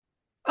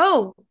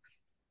Oh,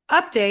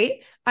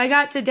 update. I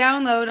got to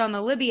download on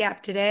the Libby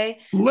app today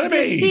the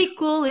Libby.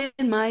 sequel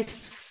in my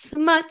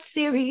smut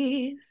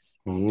series.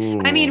 I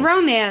mean, Ooh,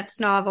 romance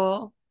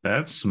novel.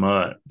 that's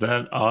smut.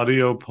 That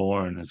audio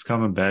porn is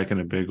coming back in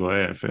a big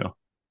way, I feel.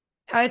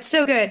 It's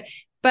so good,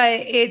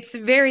 but it's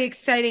very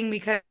exciting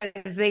because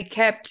they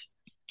kept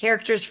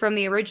characters from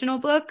the original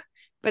book,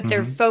 but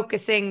they're Hmm.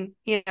 focusing,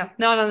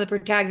 not on the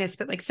protagonist,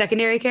 but like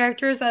secondary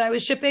characters that I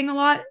was shipping a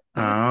lot of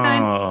the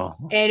time. Oh,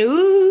 And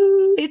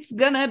ooh, it's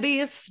gonna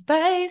be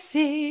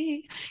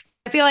spicy.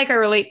 I feel like I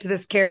relate to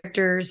this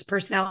character's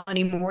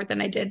personality more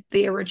than I did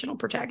the original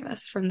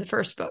protagonist from the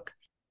first book.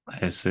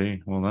 I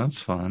see. Well, that's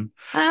fun.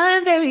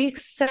 I'm very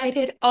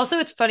excited. Also,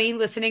 it's funny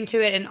listening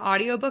to it in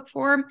audiobook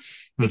form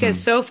because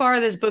Hmm. so far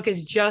this book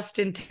is just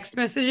in text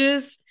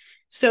messages.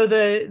 So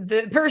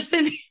the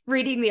person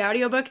reading the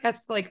audiobook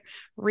has to like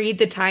read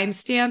the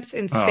timestamps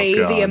and Oh, say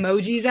the God.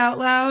 emojis out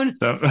loud.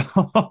 So,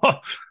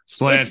 It's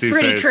slanty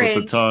pretty face with the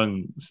cringe.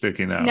 tongue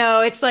sticking out.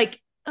 No, it's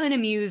like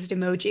unamused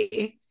emoji.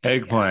 Yeah.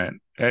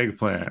 Eggplant,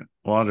 eggplant,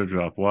 water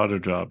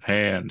drop,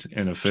 hand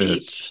in a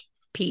fist.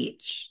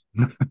 Peach,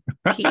 peach,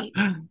 peach,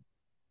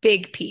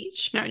 big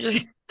peach. No,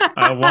 just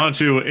I want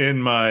you in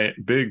my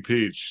big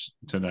peach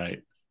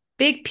tonight.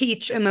 big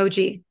peach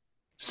emoji.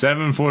 Yeah.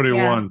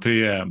 7:41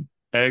 p.m.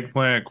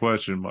 Eggplant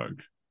question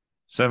mark.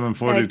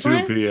 7:42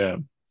 Eggplant?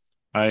 p.m.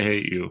 I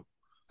hate you.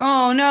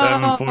 Oh no.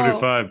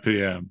 7:45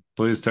 p.m.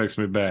 Please text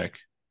me back.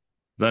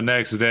 The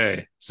next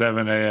day,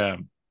 7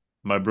 a.m.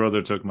 My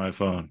brother took my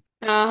phone.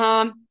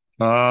 Uh-huh.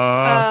 Uh,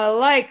 A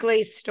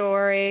likely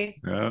story.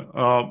 yeah.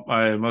 Oh,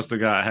 I must have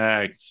got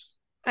hacked.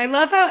 I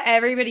love how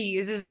everybody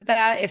uses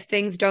that if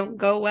things don't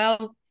go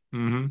well.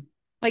 Hmm.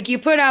 Like you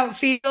put out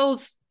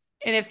feels,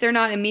 and if they're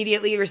not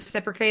immediately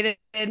reciprocated,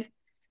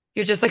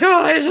 you're just like,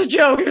 oh, it's a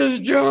joke, it's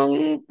a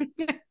joke.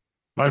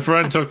 My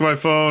friend took my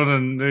phone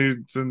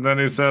and then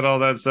he said all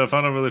that stuff.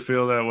 I don't really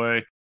feel that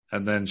way.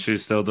 And then she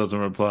still doesn't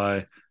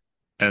reply.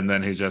 And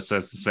then he just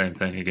says the same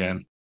thing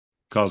again.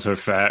 Calls her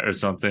fat or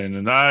something.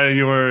 And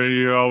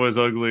you're always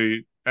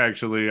ugly.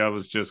 Actually, I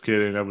was just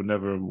kidding. I would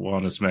never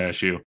want to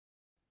smash you.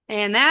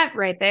 And that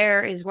right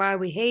there is why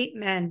we hate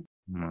men.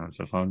 Well, it's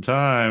a fun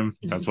time.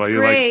 That's why It's you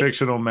like great.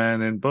 fictional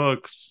men in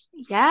books.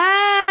 Yes.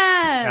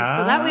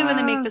 So that way when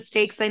they make Ah,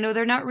 mistakes, they know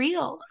they're not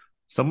real.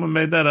 someone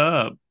made that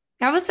up.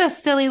 That was a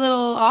silly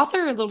little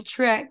author little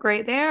trick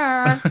right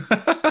there.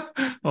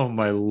 Oh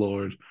my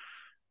Lord.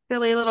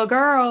 Silly little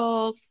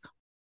girls.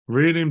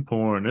 Reading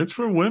porn. It's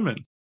for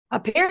women.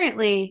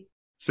 Apparently,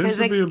 Seems because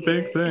to be like a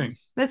big thing.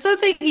 that's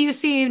something you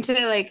seem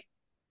to like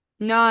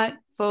not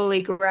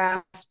fully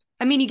grasp.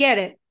 I mean, you get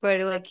it, but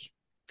like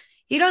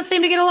you don't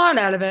seem to get a lot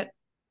out of it.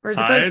 Or as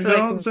I opposed to like,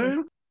 don't well, say.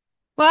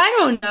 I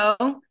don't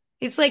know.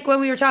 It's like when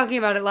we were talking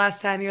about it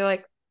last time, you're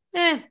like,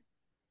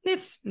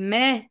 it's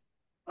meh.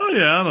 Oh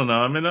yeah, I don't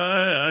know. I mean,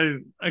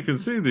 I can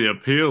see the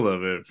appeal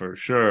of it for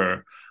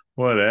sure.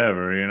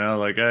 Whatever,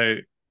 like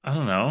I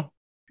don't know.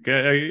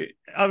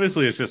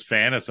 Obviously, it's just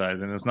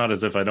fantasizing. It's not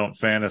as if I don't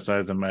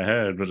fantasize in my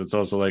head, but it's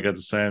also like at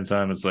the same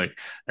time, it's like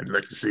I'd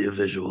like to see a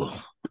visual.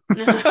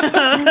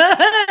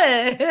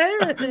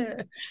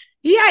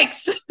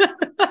 Yikes.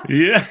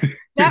 Yeah.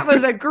 That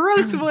was a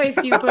gross voice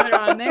you put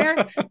on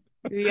there.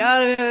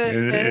 Yeah.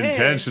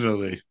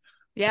 Intentionally.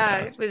 Yeah,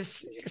 Uh, it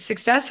was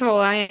successful.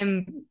 I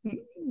am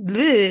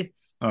bleh,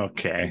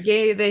 okay.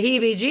 gave the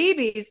heebie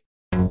jeebies.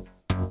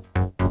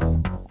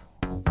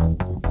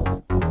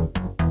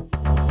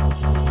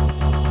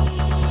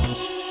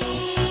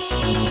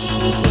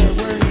 Where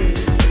were you?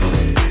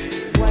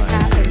 What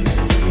happened?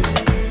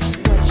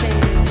 What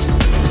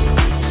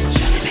changed?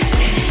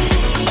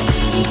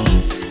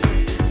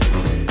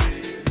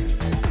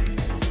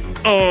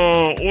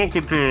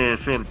 Welcome to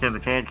Show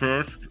Dependent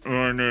Podcast.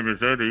 My name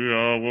is Eddie.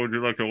 What would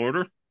you like to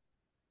order?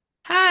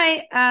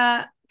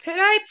 Hi, could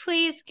I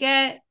please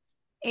get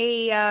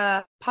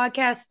a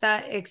podcast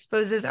that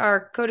exposes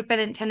our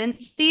codependent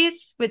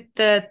tendencies with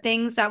the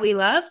things that we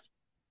love?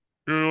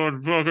 Do you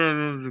want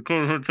to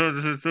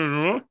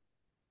podcast?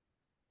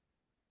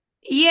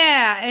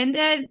 Yeah, and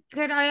then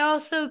could I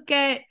also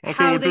get Okay,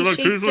 how would you they like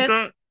cheese shaped with it?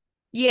 that?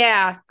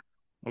 Yeah,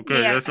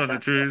 Okay, yeah, yes on the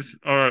cheese.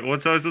 All right,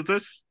 what size is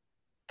this?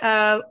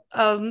 a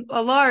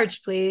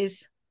large,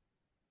 please.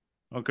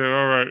 Okay,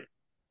 all right.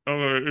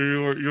 Okay,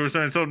 you were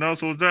saying something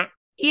else. What was that?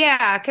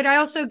 Yeah, could I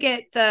also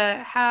get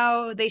the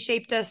how they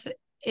shaped us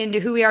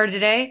into who we are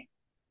today?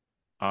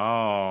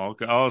 Oh,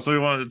 okay. Oh, so you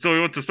want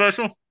the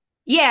special?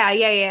 Yeah,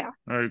 yeah, yeah.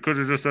 All right, you could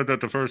have just said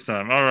that the first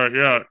time. All right,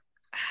 yeah.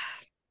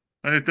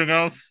 Anything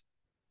else?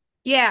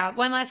 Yeah,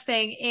 one last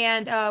thing,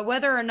 and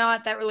whether or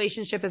not that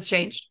relationship has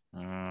changed.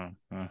 Uh-huh,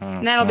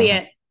 And that'll be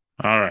uh-huh. it.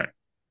 All right.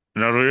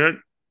 That'll be it?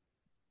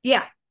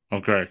 Yeah,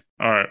 Okay.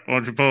 All right. Why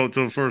don't you pull it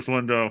to the first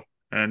window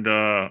and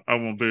I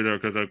won't be there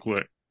because I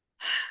quit.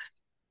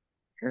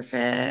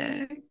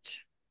 perfect.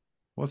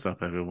 What's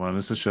up, everyone?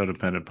 This is Show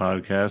Dependent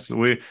Podcast.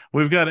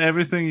 We've got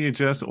everything you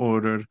just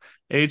ordered.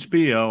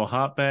 HBO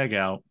hot bag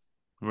out,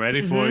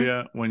 ready for Mm-hmm.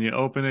 you. When you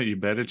open it, you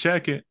better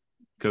check it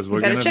because You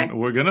we're better gonna check.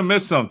 we're gonna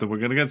miss something. We're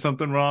gonna get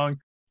something wrong.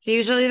 It's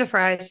usually the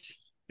fries.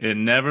 It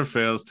never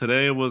fails.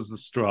 Today was the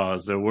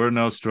straws. There were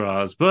no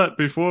straws. But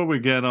before we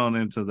get on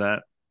into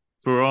that,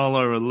 for all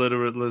our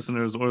illiterate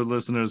listeners or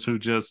listeners who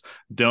just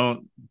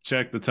don't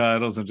check the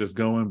titles and just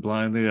go in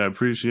blindly, I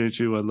appreciate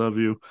you. I love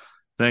you.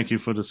 Thank you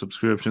for the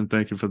subscription.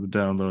 Thank you for the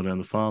download and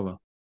the follow.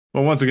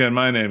 Well, once again,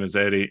 my name is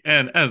Eddie.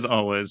 And as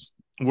always,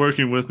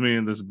 working with me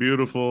in this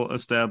beautiful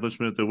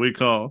establishment that we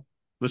call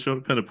the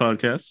Codependent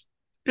Podcast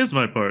is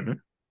my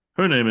partner.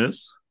 Her name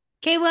is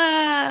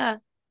Kayla.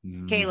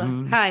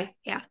 Kayla. Hi.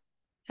 Yeah.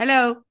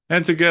 Hello.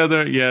 And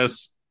together,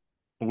 yes,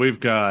 we've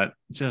got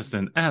just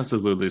an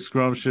absolutely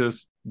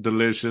scrumptious,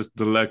 delicious,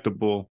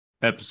 delectable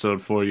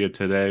episode for you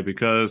today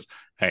because,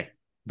 hey,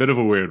 bit of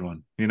a weird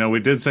one. You know, we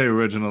did say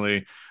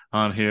originally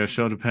on here,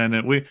 show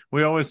dependent.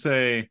 We always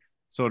say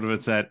sort of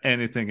it's that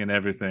anything and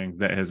everything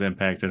that has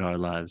impacted our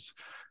lives.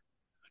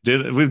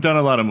 We've done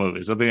a lot of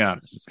movies, I'll be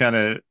honest. It's kind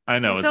of, I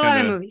know it's a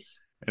lot of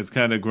movies. It's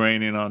kind of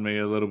graining on me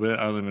a little bit.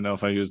 I don't even know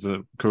if I use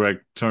the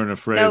correct turn of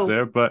phrase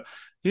there, but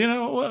you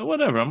know,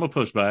 whatever. I'm gonna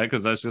push by it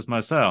because that's just my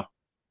style.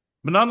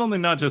 But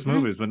not just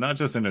movies, but not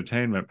just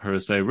entertainment per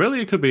se.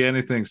 Really, it could be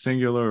anything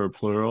singular or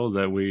plural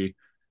that we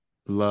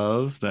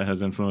love that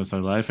has influenced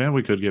our life, and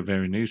we could get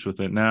very niche with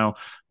it. Now,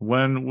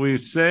 when we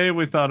say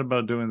we thought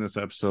about doing this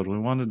episode, we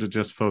wanted to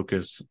just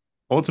focus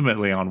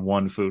ultimately on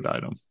one food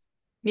item.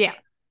 Yeah.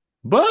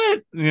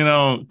 But, you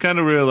know, kind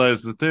of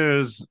realized that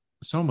there's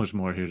so much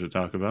more here to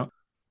talk about.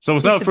 So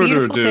without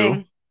further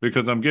ado,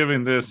 because I'm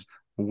giving this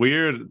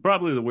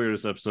probably the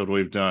weirdest episode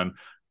we've done,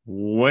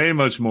 way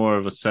much more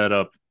of a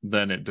setup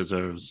than it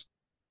deserves.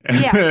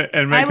 Yeah,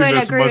 and making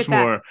this much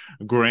more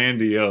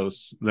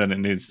grandiose than it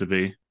needs to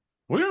be.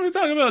 We're going to be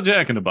talking about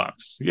Jack in the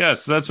Box.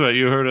 Yes, that's right.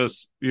 You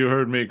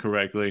heard me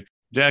correctly.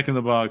 Jack in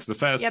the Box, the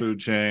fast food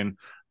chain.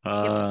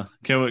 Can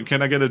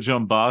I get a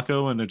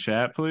Jumbaco in the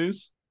chat,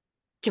 please?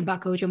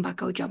 Jumbaco.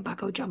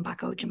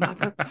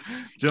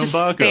 Just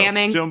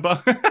spamming.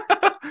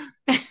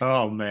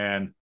 Oh,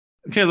 man.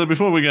 Kayla,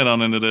 before we get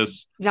on into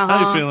this, how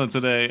are you feeling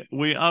today?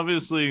 We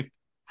obviously...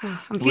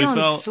 I'm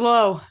feeling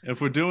slow.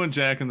 If we're doing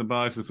Jack in the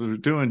Box, if we're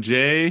doing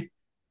J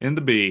in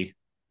the B...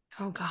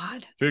 Oh,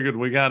 God. Figured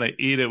we got to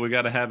eat it. We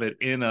got to have it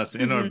in us,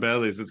 in our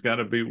bellies. We've got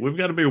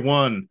to be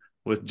one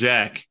with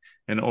Jack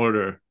in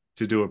order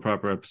to do a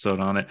proper episode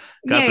on it.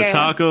 Got the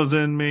tacos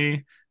in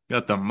me.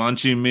 Got the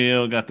munchie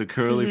meal, got the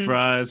curly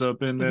fries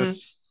up in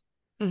this.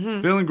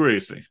 Feeling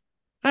greasy.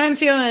 I'm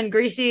feeling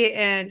greasy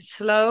and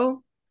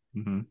slow,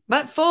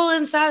 but full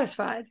and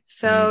satisfied.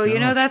 So, you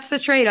know, that's the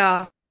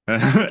trade-off.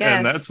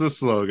 And that's the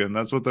slogan.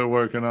 That's what they're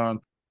working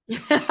on.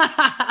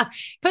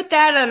 Put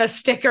that on a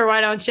sticker,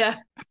 why don't you?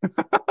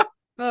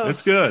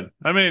 It's good.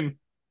 I mean,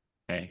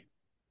 hey,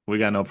 we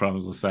got no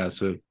problems with fast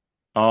food.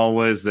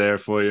 Always there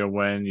for you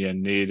when you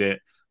need it.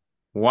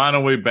 Why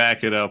don't we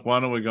back it up? Why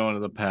don't we go into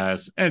the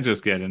past and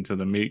just get into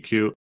the meet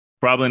cute?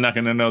 Probably not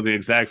going to know the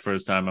exact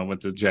first time I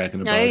went to Jack in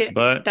the Box,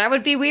 but that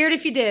would be weird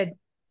if you did.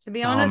 To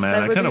be honest,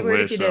 that would be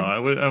weird if you did.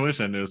 I wish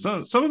I knew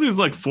some of these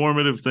like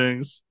formative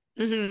things.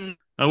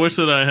 I wish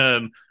that I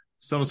had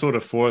some sort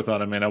of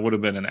forethought. I mean, I would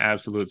have been an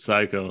absolute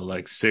psycho,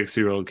 like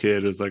 6-year-old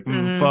kid who's like,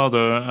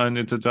 Father, I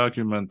need to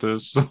document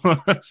this.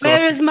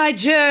 Where is my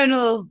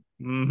journal?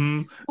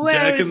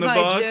 Jack in the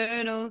Box,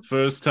 journal?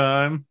 First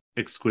time,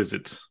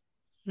 exquisite.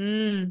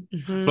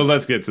 But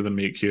let's get to the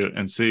meet cute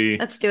and see.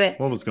 Let's do it.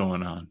 What was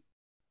going on?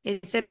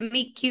 It's a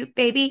meet cute,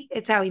 baby.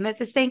 It's how we met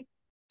this thing.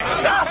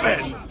 Stop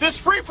it! This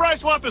free fry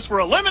swap is for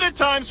a limited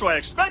time, so I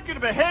expect you to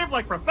behave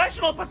like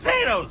professional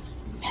potatoes.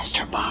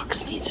 Mr.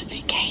 Box needs a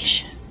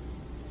vacation.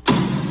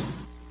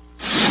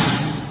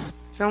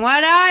 From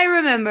what I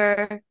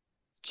remember,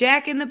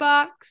 Jack in the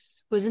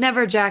Box was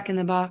never Jack in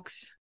the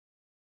Box.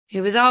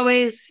 It was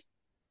always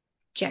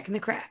Jack in the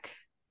Crack.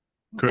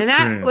 And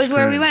that was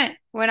where we went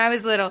when I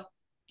was little.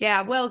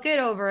 Yeah, well, get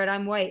over it.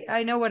 I'm white.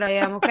 I know what I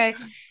am, okay?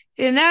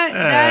 And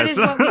that is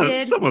what we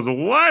did. Someone's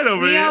white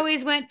over here. We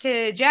always went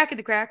to Jack in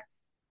the Crack.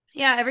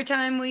 Yeah, every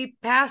time we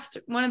passed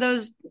one of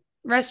those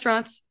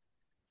restaurants,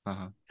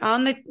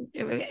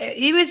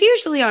 it was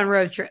usually on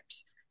road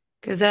trips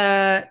because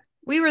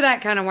we were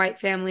that kind of white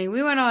family.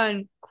 We went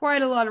on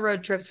quite a lot of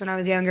road trips when I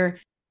was younger.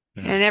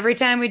 Yeah. And every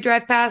time we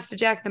drive past a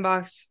Jack in the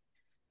Box,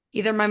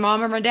 either my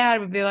mom or my dad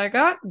would be like,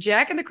 "Oh,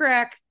 Jack in the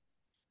Crack."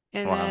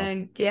 And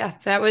then,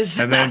 that was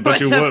but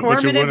you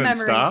wouldn't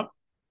stop?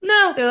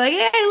 No, they're like,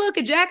 "Hey, look,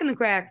 a Jack in the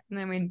Crack." And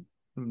then we'd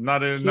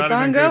not even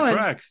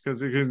crack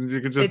because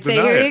you could just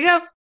deny here you go.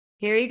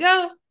 Here you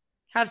go.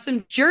 Have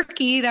some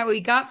jerky that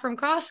we got from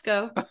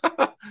Costco.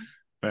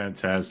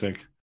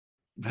 Fantastic.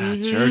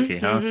 Jerky,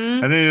 huh?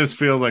 And then you just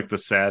feel like the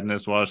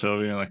sadness wash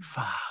over you. You're like,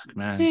 fuck,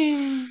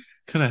 man.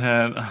 Could have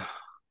had...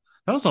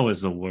 That was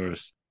always the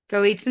worst.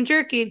 Go eat some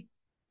jerky.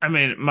 I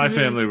mean, my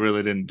family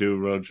really didn't do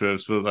road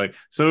trips, but like,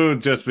 so it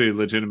would just be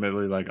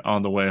legitimately like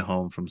on the way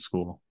home from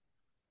school.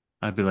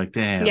 I'd be like,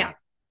 damn. Yeah.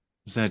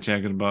 Is that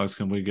Jack in the Box?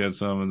 Can we get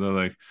some? And they're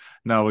like,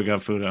 no, we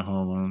got food at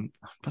home.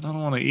 But I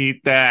don't want to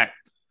eat that.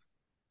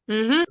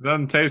 It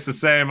doesn't taste the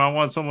same. I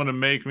want someone to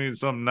make me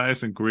something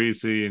nice and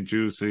greasy and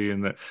juicy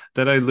and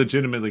that I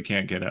legitimately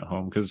can't get at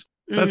home. Because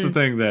that's the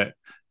thing that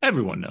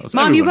Everyone knows.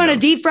 Mom, you gonna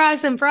knows. deep fry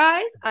some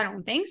fries? I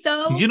don't think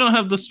so. You don't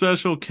have the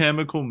special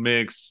chemical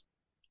mix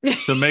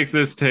to make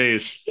this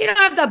taste. You don't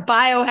have the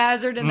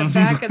biohazard in the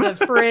back of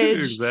the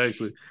fridge.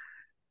 Exactly.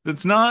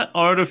 It's not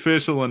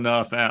artificial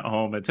enough at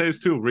home. It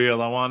tastes too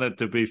real. I want it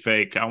to be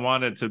fake. I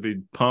want it to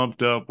be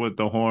pumped up with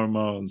the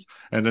hormones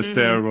and the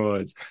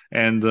steroids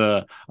and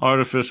the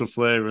artificial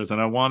flavors.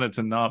 And I want it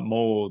to not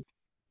mold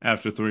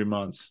after 3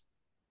 months.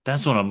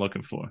 That's what I'm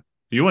looking for.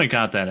 You ain't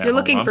got that at You're home.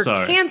 looking I'm for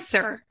sorry.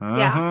 cancer.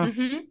 Yeah.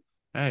 Mm-hmm.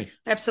 Hey.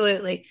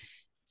 Absolutely.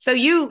 So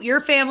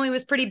your family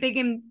was pretty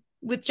big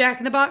with Jack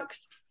in the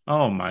Box?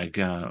 Oh my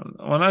God.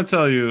 When I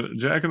tell you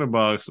Jack in the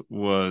Box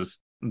was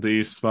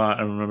the spot,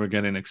 I remember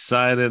getting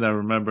excited. I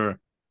remember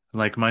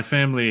like my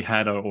family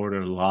had our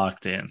order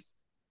locked in.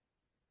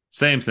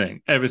 Same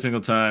thing every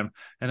single time.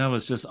 And I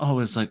was just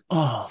always like,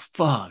 oh,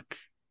 fuck.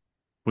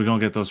 We're going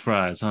to get those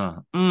fries,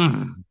 huh?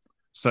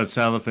 Start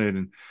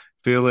salivating,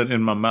 feel it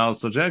in my mouth.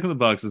 So Jack in the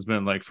Box has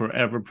been like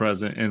forever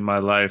present in my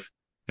life.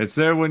 It's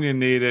there when you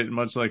need it,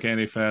 much like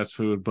any fast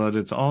food, but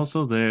it's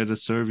also there to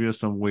serve you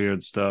some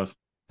weird stuff.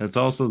 It's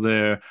also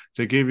there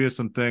to give you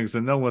some things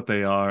that know what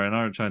they are and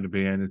aren't trying to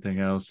be anything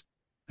else.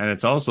 And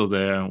it's also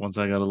there, once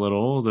I got a little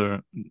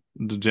older,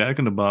 the Jack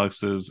in the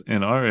Boxes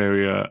in our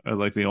area are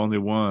like the only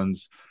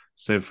ones,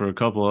 save for a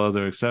couple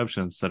other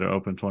exceptions, that are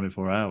open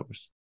 24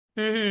 hours.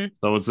 Mm-hmm.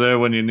 So it's there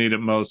when you need it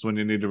most, when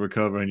you need to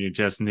recover, and you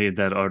just need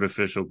that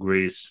artificial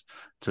grease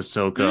to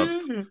soak up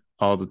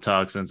all the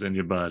toxins in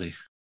your body.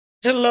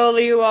 To lull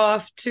you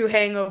off to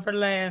hangover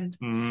land.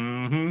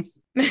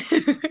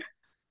 Mm-hmm.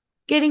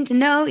 Getting to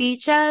know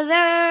each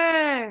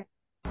other.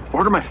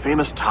 Order my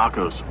famous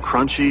tacos.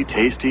 Crunchy,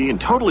 tasty, and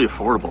totally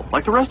affordable,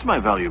 like the rest of my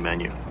value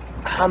menu.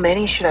 How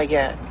many should I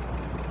get?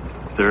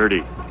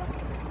 30.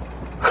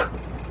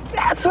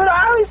 That's what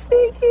I was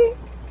thinking.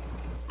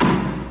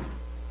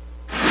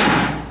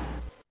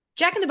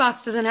 Jack in the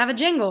Box doesn't have a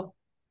jingle.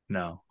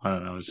 No, I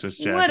don't know. It's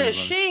just Jack. What a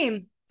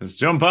shame. It's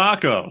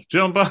Jumbaco.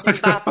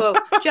 Jumbaco.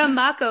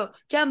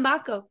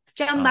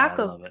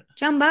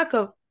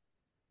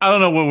 I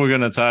don't know what we're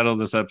going to title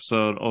this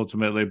episode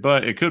ultimately,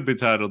 but it could be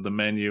titled The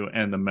Menu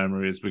and the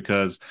Memories,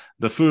 because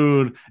the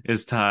food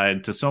is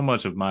tied to so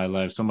much of my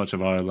life, so much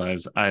of our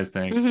lives, I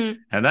think.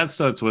 And that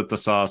starts with the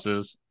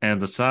sauces and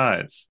the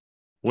sides.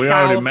 We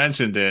already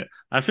mentioned it.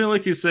 I feel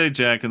like you say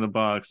Jack in the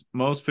Box,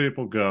 most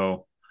people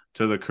go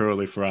to the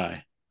curly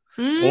fry.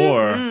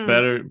 Or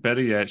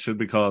better yet, should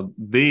be called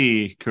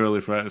the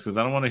curly fries, because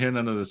I don't want to hear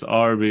none of this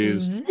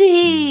Arby's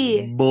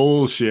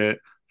bullshit.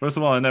 First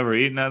of all, I never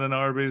eaten at an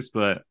Arby's,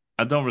 but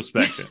I don't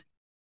respect it.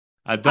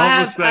 I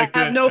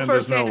have no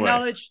first-hand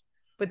knowledge,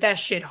 but that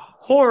shit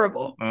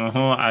horrible.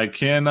 I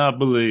cannot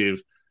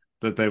believe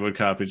that they would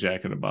copy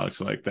Jack in the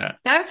Box like that.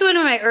 That's one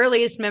of my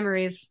earliest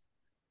memories,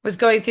 was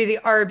going through the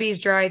Arby's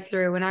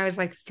drive-thru when I was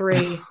like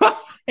 3.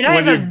 And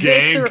when you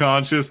gain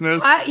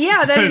consciousness?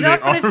 Yeah, that is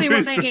honestly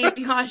when I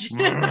gained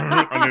consciousness.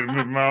 I need a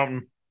meat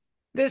mountain.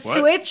 The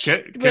switch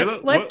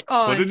was flipped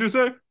on. What did you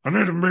say? I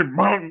need a meat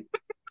mountain.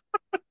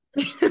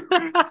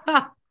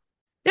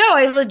 No,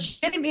 I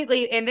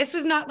legitimately, and this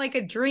was not like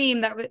a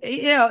dream that was,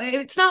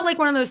 it's not like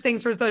one of those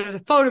things where there's a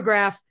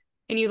photograph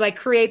and you like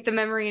create the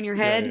memory in your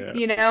head,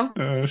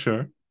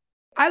 Sure.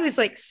 I was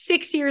like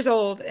 6 years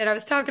old and I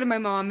was talking to my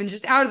mom, and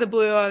just out of the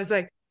blue, I was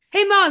like,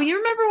 hey, Mom, you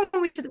remember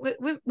when we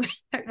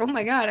oh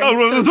my God, I'm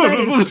so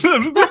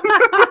excited.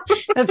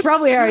 That's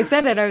probably how I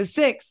said it. I was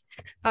 6.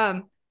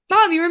 Mom,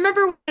 you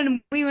remember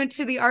when we went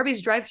to the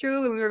Arby's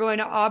drive-thru and we were going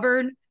to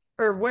Auburn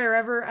or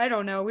wherever? I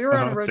don't know. We were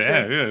on a road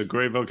trip. Yeah,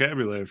 great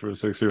vocabulary for a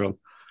 6-year-old.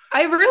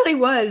 I really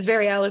was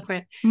very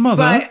eloquent.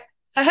 Mother.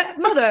 But,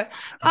 Mother,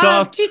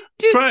 doth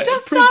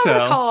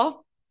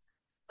recall.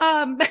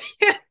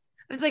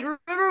 I was like,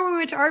 remember when we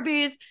went to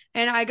Arby's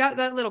and I got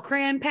that little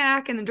crayon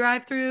pack in the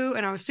drive-thru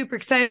and I was super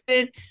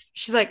excited?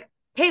 She's like,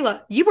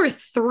 Kayla, you were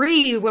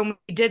 3 when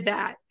we did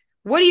that.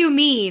 What do you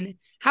mean?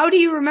 How do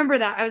you remember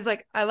that? I was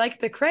like, I like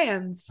the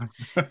crayons.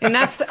 And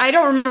I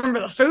don't remember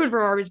the food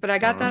from Arby's, but I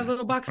got that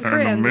little box of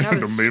crayons. And I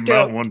was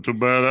stoked. One too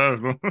bad.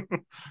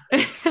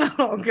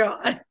 Oh,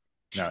 God.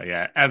 No,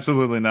 yeah,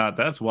 absolutely not.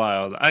 That's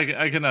wild.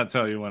 I cannot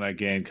tell you when I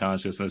gained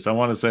consciousness. I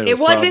want to say it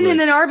wasn't in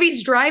an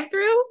Arby's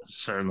drive-thru.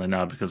 Certainly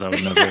not, because I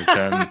would never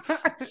attend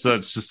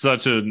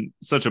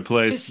such a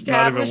place.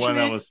 Not even when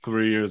I was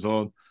 3 years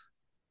old.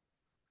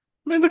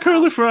 I mean, the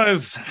curly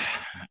fries.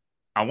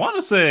 I want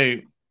to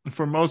say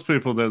for most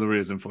people they're the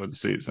reason for the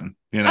season.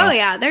 Oh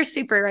yeah, they're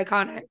super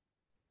iconic.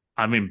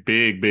 I mean,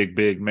 big,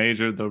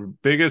 major. The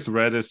biggest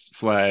reddest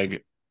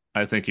flag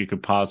I think you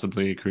could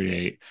possibly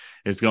create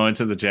is going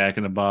to the Jack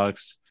in the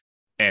Box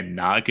and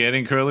not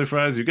getting curly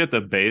fries. You get the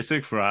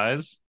basic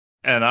fries,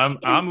 and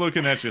I'm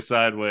looking at you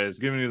sideways,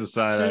 giving you the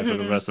side eye for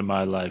the rest of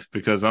my life,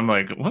 because I'm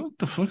like, what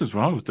the fuck is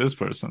wrong with this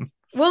person?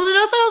 Well, and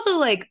it's also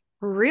like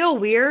real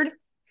weird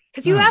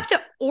because you have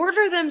to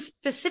order them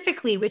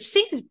specifically, which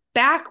seems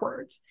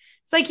backwards.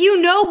 It's like,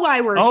 why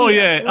we're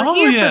here. We're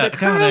here for the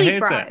curly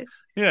fries.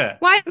 That. Yeah.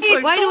 Why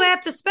do I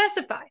have to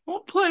specify?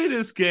 Don't play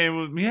this game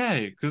with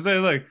me, because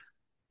they're like,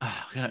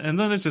 Oh, God. And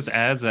then it just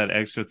adds that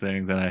extra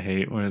thing that I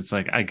hate when it's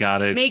like I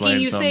gotta Making explain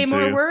you something say to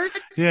more you. words?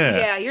 Yeah.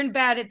 Yeah, you're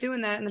bad at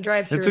doing that in the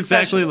drive-thru. It's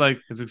exactly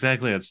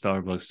at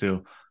Starbucks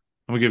too.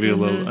 I'm gonna give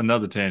you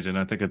another tangent.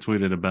 I think I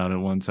tweeted about it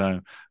one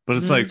time. But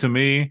it's like, to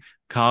me,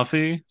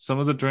 coffee, some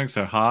of the drinks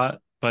are hot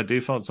by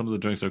default, some of the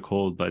drinks are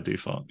cold by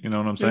default. You know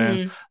what I'm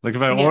saying? Like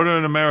if I order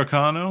an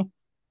Americano,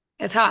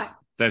 it's hot.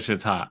 that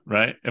shit's hot,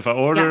 right? If I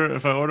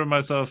order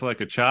myself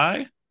like a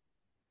chai,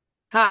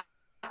 hot.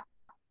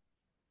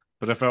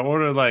 but if I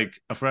order like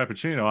a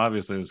frappuccino,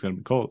 obviously it's gonna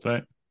be cold,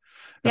 right? If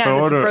Yeah, I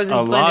that's order a frozen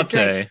a blended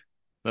latte, drink.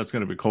 that's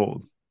gonna be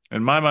cold.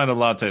 In my mind, a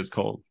latte is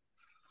cold.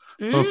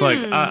 So it's like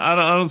Mm. I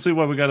don't see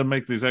why we got to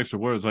make these extra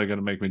words. Why you got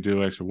to make me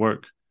do extra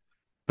work?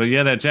 But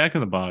yet at Jack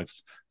in the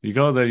Box, you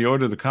go there, you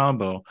order the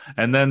combo,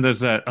 and then there's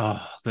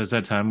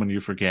that time when you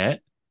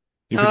forget.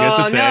 You forget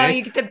to say. No,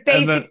 you get the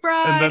basic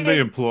fries. And then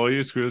the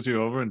employee screws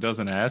you over and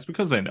doesn't ask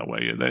because they know why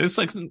you're there. It's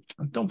like,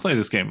 don't play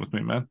this game with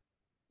me, man.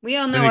 We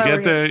all know. Then you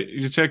get there,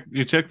 you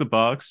check the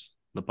box,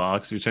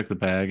 you check the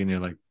bag, and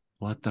you're like,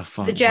 what the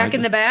fuck? The Jack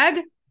in the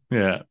bag?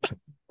 Yeah.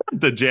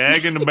 The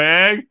Jag in the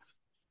bag?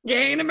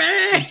 Jag in the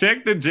bag. You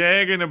check the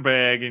Jag in the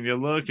bag and you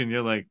look and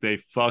you're like, they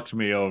fucked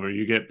me over.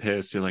 You get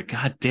pissed. You're like,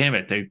 God damn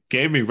it. They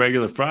gave me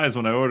regular fries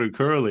when I ordered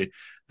curly.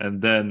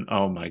 And then,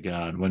 oh my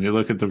God, when you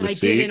look at the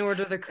receipt, I didn't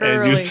order the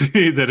curly. And you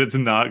see that it's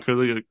not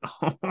curly, you're like,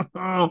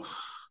 oh,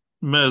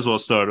 may as well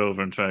start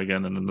over and try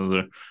again in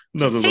another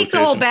Just take location.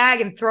 the whole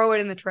bag and throw it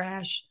in the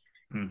trash.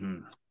 Mm-hmm.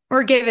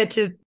 Or give it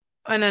to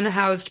an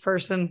unhoused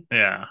person.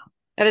 Yeah.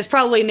 That is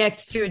probably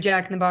next to a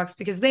Jack in the Box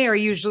because they are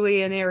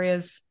usually in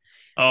areas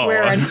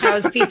where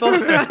unhoused people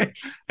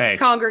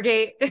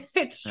congregate.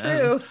 It's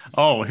true.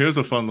 Here's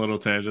a fun little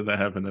tangent that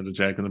happened at a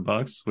Jack in the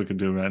Box we could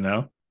do right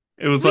now.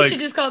 It was we should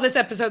just call this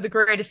episode the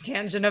greatest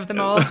tangent of them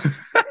all.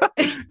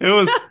 It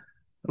was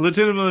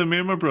legitimately me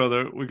and my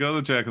brother. We go to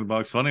the Jack in the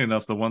Box. Funny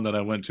enough, the one that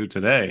I went to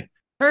today.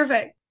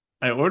 Perfect.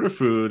 I order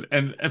food,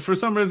 and for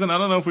some reason, I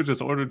don't know if we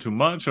just ordered too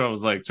much or I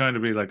was like trying to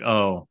be like,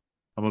 oh,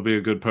 I'm gonna be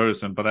a good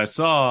person. But I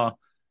saw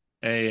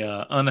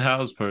a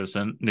unhoused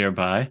person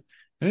nearby,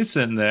 and he's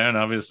sitting there, and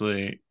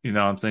obviously,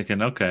 I'm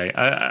thinking, okay,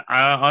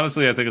 I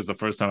honestly, I think it's the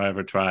first time I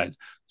ever tried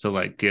to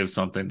like give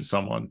something to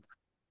someone,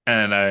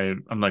 and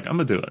I'm like, I'm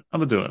gonna do it.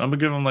 I'm gonna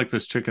give him like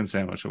this chicken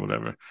sandwich or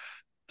whatever,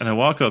 and I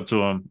walk up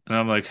to him, and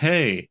I'm like,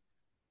 hey.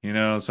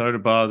 Sorry to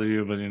bother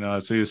you, but I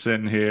see you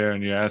sitting here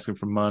and you're asking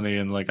for money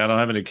and like I don't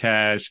have any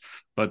cash,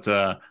 but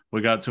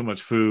we got too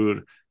much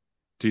food.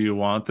 Do you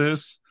want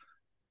this?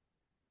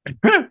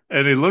 And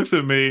he looks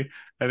at me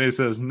and he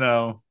says,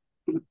 no,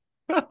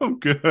 I'm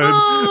good.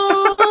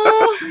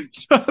 Oh.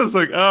 So I was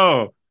like,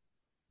 oh,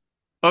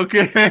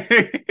 okay.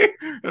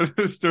 And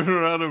I stood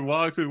around and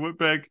walked and went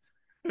back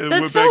in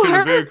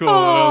the vehicle. And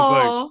I was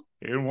like,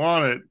 he didn't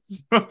want it.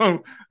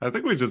 So I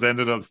think we just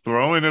ended up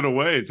throwing it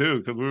away too,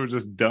 because we were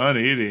just done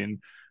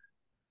eating.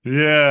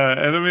 Yeah.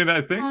 And I mean,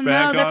 I think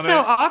back on it. That's so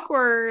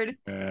awkward.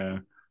 Yeah.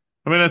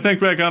 I mean, I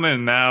think back on it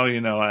now,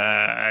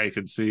 I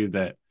could see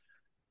that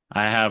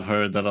I have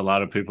heard that a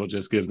lot of people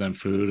just give them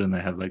food and they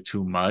have like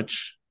too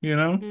much,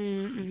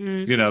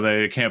 Mm-hmm.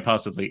 They can't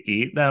possibly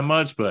eat that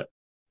much, but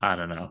I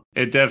don't know.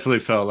 It definitely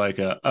felt like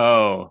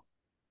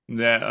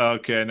yeah,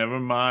 okay,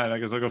 never mind. I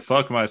guess I'll go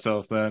fuck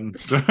myself then.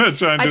 I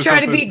try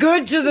to be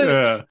good to the...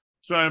 Yeah.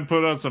 Try and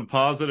put on some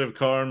positive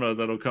karma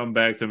that'll come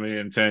back to me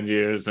in 10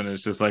 years. And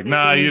it's just like,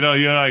 nah, you don't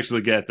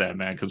actually get that,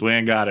 man, because we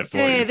ain't got it for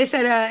you. They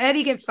said,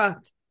 Eddie, get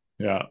fucked.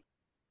 Yeah.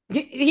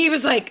 He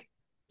was like,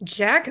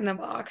 Jack in the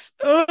Box.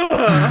 He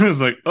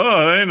was like,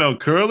 oh, ain't no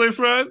curly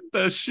fries? Get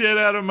that shit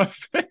out of my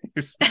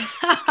face.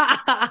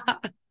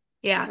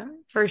 Yeah,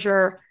 for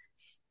sure.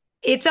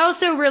 It's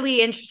also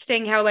really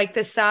interesting how like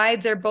the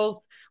sides are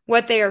both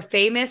what they are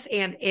famous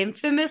and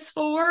infamous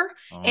for.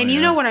 And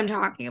you know what I'm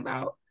talking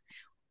about.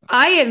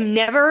 I have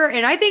never,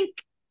 and I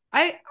think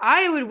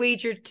I would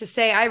wager to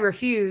say I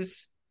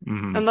refuse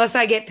unless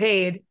I get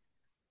paid.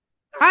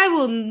 I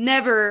will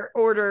never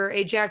order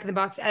a Jack in the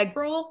Box egg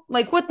roll.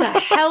 Like, what the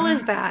hell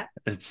is that?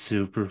 It's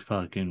super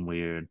fucking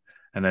weird.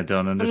 And I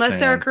don't understand. Unless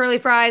there are curly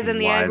fries in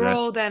the egg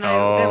roll, then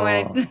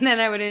I would, then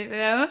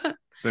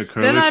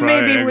I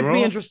maybe would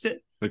be interested.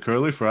 The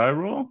curly fry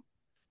roll?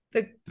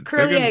 The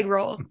curly egg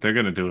roll. They're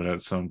gonna do it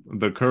at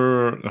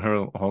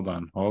hold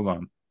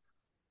on.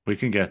 We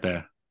can get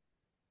there.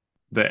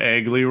 The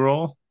eggly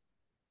roll?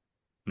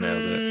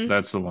 Nailed it.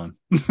 That's the one.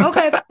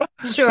 Okay,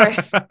 sure.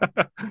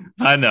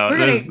 I know.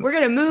 We're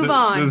gonna move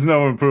on. There's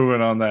no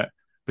improvement on that.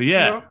 But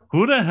yeah,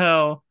 who the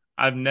hell?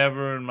 I've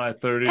never in my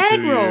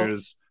 32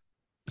 years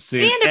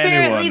seen and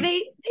apparently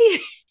anyone.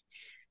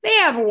 they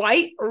have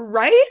white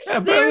rice. Yeah,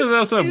 apparently they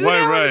also have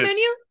white rice. On the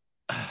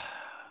menu?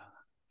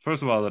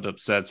 First of all, that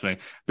upsets me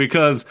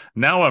because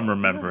now I'm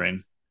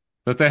remembering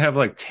that they have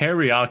like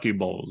teriyaki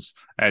bowls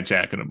at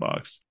Jack in the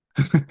Box.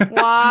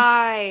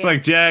 Why? It's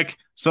like, Jack,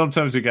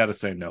 sometimes you got to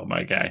say no,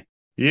 my guy.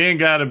 You ain't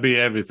got to be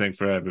everything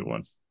for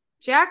everyone.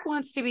 Jack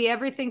wants to be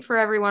everything for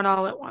everyone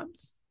all at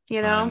once.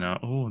 I know.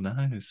 Oh,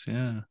 nice.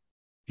 Yeah.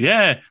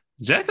 Yeah.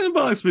 Jack in the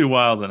Box be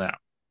wilding out.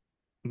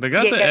 They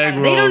got the egg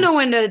rolls. They don't know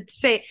when to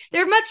say.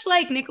 They're much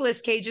like Nicolas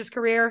Cage's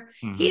career.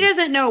 Mm-hmm. He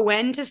doesn't know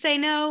when to say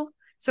no.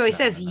 So he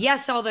says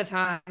yes all the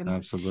time.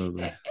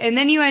 Absolutely. And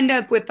then you end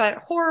up with that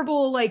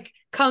horrible like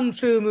kung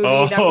fu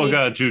movie.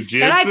 God, Jiu-Jitsu?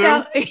 That I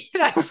felt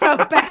that's so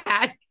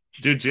bad.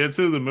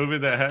 Jiu-Jitsu, the movie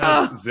that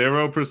has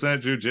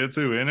 0%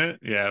 Jiu-Jitsu in it?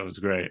 Yeah, it was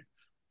great.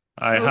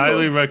 I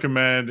highly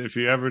recommend if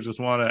you ever just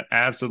want to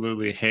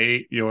absolutely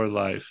hate your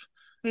life.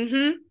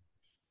 Mm-hmm.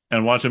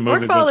 And watch a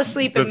movie or fall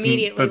asleep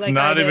immediately. That's like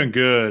not even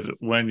good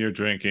when you're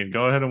drinking.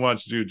 Go ahead and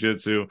watch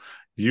Jiu-Jitsu.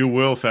 You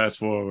will fast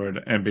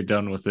forward and be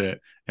done with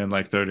it in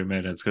like 30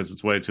 minutes because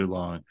it's way too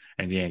long.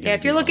 And you ain't gonna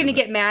if you're looking to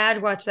get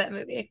mad, watch that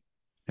movie.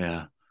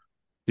 Yeah.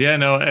 Yeah,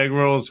 no, egg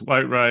rolls,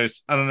 white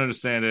rice. I don't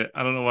understand it.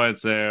 I don't know why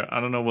it's there. I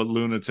don't know what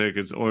lunatic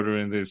is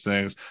ordering these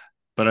things.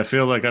 But I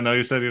feel like, I know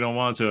you said you don't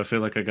want to. I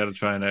feel like I got to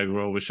try an egg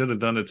roll. We should have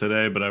done it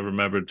today, but I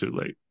remembered too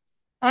late.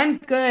 I'm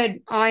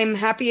good. I'm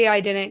happy I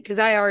didn't because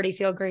I already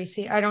feel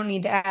greasy. I don't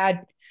need to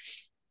add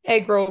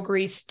egg roll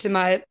grease to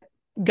my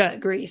gut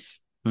grease.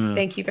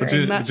 Thank you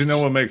very much. But you know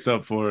what makes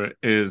up for it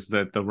is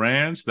that the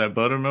ranch, that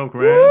buttermilk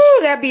ranch. Ooh,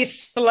 that'd be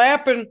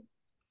slapping.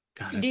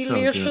 God, it's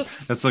delicious.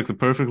 So good. That's like the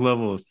perfect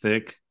level of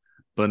thick,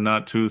 but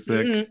not too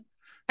thick. Mm-hmm.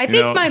 I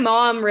think my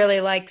mom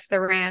really likes the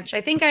ranch.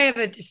 I think I have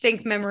a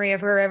distinct memory of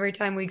her every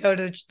time we go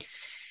to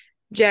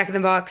Jack in the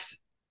Box.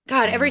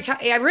 God, every time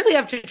I really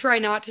have to try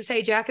not to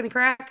say Jack in the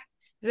Crack.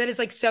 That is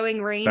like so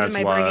ingrained in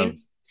my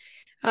brain.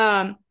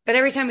 But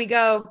every time we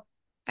go,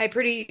 I'm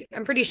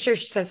pretty sure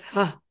she says,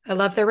 "Oh, I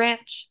love the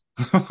ranch.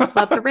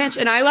 Love the ranch,"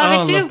 and I love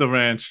it too. I love the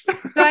ranch.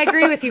 So I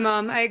agree with you,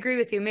 Mom. I agree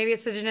with you. Maybe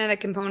it's a genetic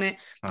component,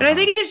 but I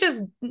think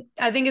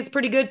it's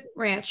pretty good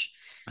ranch.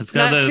 It's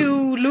not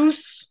too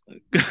loose.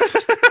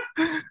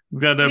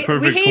 Got that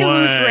perfect we hate twang. A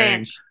loose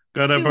ranch.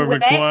 Got that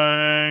perfect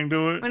twang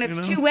to it. When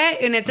it's too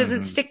wet and it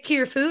doesn't stick to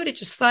your food, it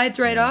just slides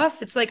right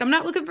off. It's like, I'm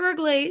not looking for a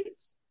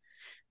glaze.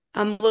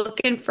 I'm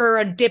looking for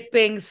a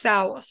dipping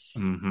sauce.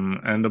 Mm-hmm.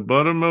 And the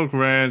buttermilk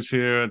ranch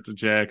here at the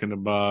Jack in the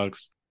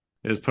Box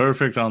is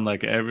perfect on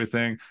like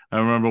everything. I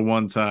remember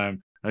one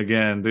time,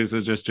 again, these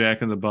are just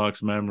Jack in the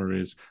Box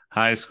memories.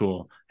 High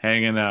school,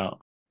 hanging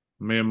out.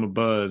 Me and my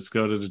buds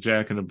go to the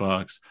Jack in the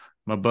Box.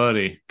 My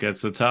buddy gets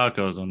the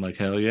tacos. I'm like,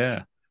 hell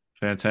yeah.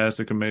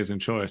 Fantastic, amazing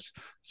choice.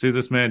 See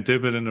this man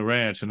dip it in the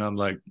ranch, and I'm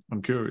like,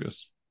 I'm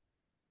curious.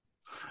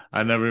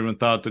 I never even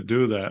thought to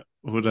do that.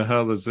 Who the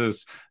hell is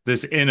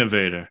this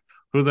innovator?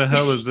 Who the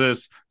hell is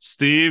this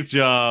Steve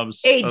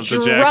Jobs of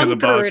the Jack in the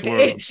Box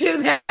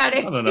world? I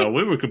don't know.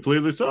 We were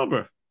completely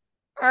sober.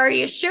 Are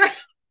you sure?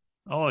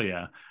 Oh,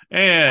 yeah.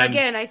 And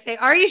again, I say,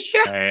 are you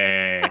sure?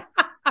 Hey.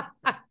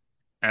 And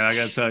I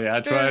got to tell you,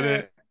 I tried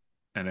it,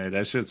 and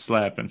that shit's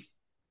slapping.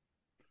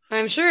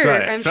 I'm sure.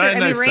 I'm sure. I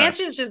mean, ranch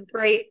is just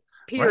great.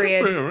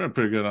 Period. We're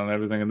pretty good on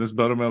everything. And this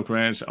buttermilk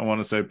ranch, I want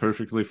to say,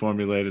 perfectly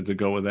formulated to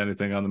go with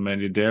anything on the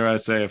menu. Dare I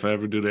say, if I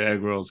ever do the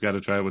egg rolls, got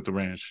to try it with the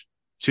ranch.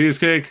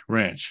 Cheesecake,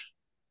 ranch.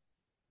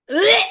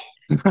 No,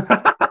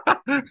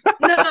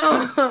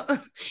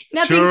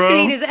 nothing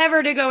sweet is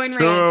ever to go in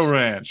ranch. Churro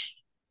ranch.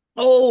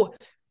 Oh,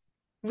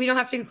 we don't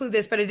have to include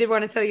this, but I did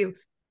want to tell you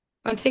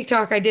on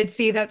TikTok, I did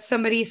see that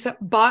somebody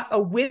bought a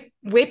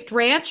whipped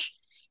ranch.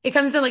 It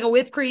comes in like a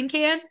whipped cream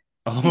can.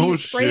 Oh,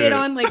 spray it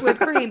on like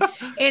whipped cream,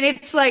 and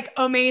it's like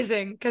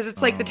amazing because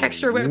it's like the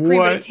texture of whipped cream,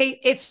 but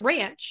it's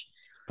ranch.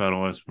 But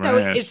it's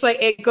ranch. So it's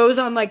like it goes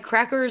on like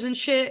crackers and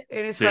shit,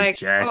 and it's Did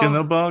Jack in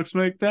the Box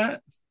make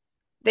that?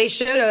 They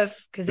should have,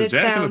 because it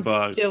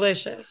sounds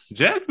delicious.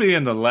 Jack be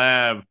in the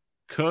lab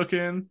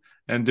cooking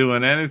and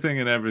doing anything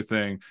and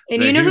everything.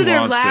 And you know who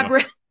their lab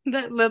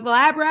the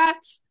lab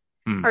rats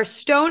are?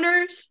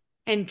 Stoners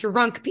and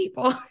drunk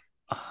people.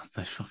 Oh,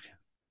 they fucking.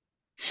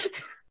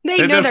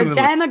 They know their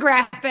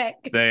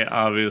demographic. They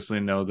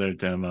obviously know their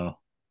demo.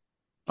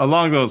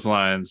 Along those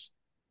lines,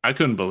 I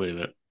couldn't believe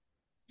it.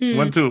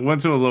 Went to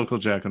a local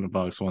Jack in the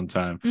Box one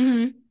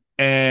time,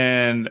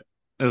 and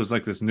it was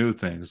like this new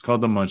thing. It's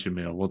called the Munchie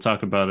Meal. We'll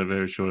talk about it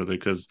very shortly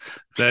because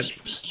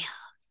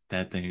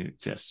that thing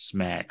just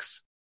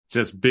smacks.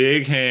 Just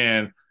big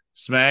hand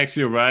smacks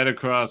you right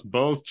across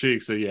both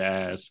cheeks of your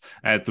ass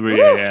at 3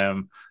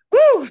 a.m.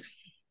 Woo!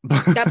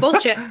 That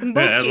bullshit.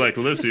 Yeah, it like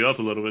lifts you up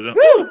a little bit.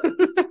 Woo!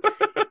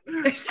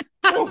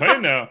 Oh, hey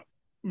now.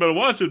 Better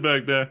watch it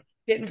back there.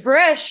 Getting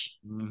fresh.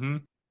 Mm-hmm.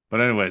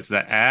 But anyways, the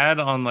ad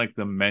on like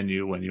the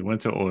menu when you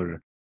went to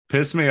order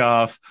pissed me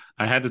off.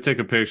 I had to take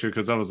a picture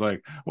because I was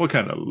like, what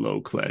kind of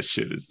low class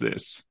shit is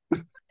this?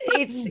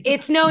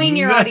 It's knowing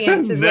your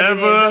audience is what it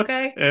is,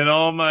 okay? In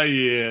all my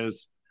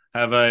years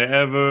have I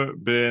ever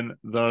been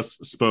thus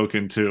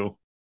spoken to.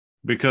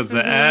 Because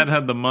the ad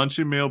had the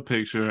Munchie Meal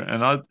picture,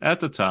 and at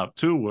the top,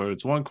 2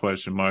 words, 1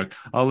 question mark.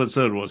 All it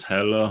said was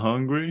 "hella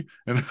hungry,"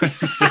 and I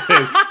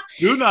said,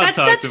 "Do not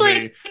talk to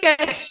me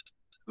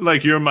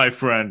like you're my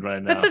friend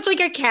right now." That's such like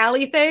a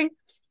Cali thing.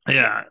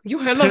 Yeah, you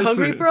hella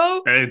hungry,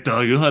 bro. Hey,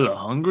 dog, you hella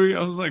hungry?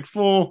 I was like,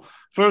 "Fool!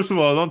 First of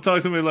all, don't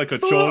talk to me like a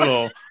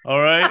cholo, all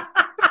right?"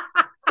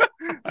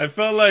 I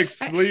felt like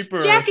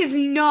Sleeper. Jack is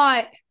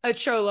not a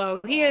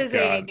cholo. He is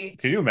Can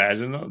you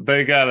imagine though?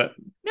 They got it.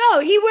 No,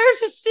 he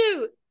wears a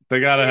suit. They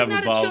gotta He's have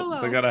not a a bottle.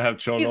 cholo. They gotta have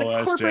He's cholo a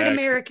as corporate Jack.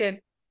 American.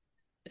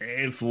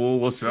 Hey fool,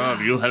 what's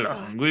up? You Oh, hella God.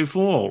 hungry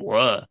fool?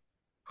 What?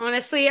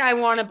 Honestly, I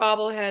want a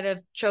bobblehead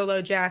of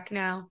Cholo Jack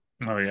now.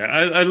 Oh yeah,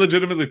 I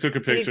legitimately took a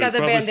And he's picture. got It's the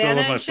probably still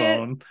bandana on my and shit.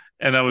 phone,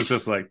 and I was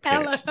just like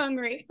Hella pissed.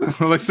 hungry.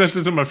 Like sent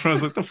it to my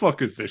friends. Like the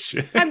fuck is this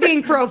shit? I'm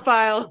being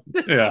profiled.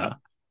 Yeah,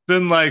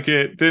 didn't like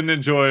it, didn't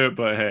enjoy it,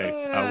 but hey,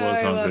 I was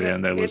I love hungry, it.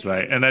 and that was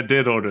right, and I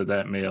did order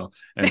that meal,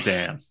 and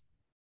damn.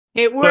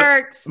 It But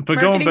works. but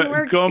Marketing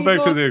works, going back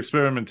to people. the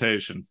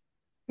experimentation.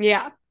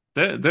 Yeah.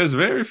 There's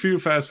very few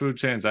fast food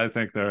chains I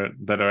think that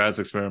are as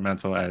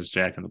experimental as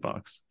Jack in the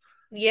Box.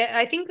 Yeah,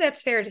 I think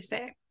that's fair to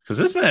say. Because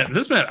this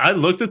man, I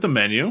looked at the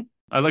menu.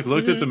 I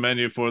looked at the Mhm.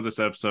 menu for this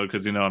episode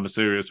because I'm a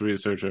serious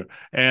researcher,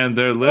 and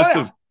their list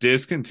of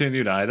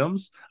discontinued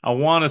items. I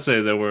want to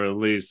say there were at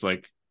least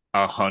like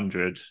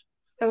 100,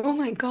 Oh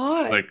my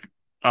God. like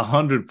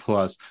 100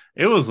 plus.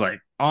 It was like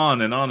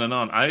on and on and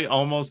on.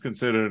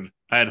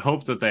 I had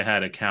hoped that they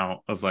had a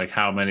count of like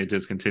how many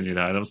discontinued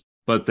items,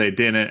 but they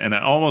didn't, and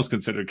I almost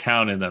considered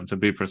counting them to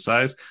be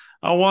precise.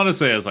 I want to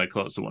say it was like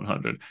close to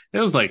 100. It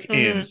was like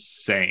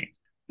insane.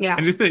 Yeah.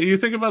 And you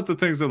think about the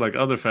things that like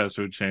other fast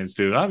food chains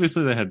do.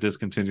 Obviously, they have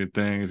discontinued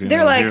things,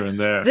 They're like, here and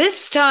there.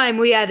 this time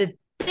we added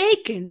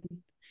bacon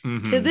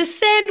to this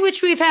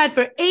sandwich we've had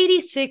for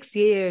 86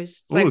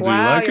 years. It's Ooh, like, do you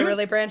wow, like you're it?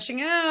 really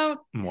branching out.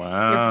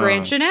 Wow. You're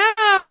branching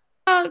out.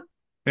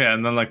 Yeah,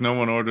 and then like no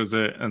one orders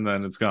it, and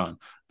then it's gone.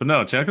 But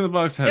no, Jack in the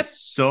Box has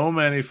so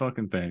many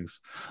fucking things.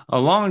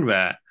 Along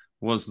that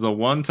was the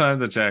one time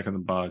that Jack in the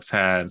Box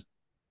had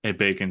a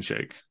bacon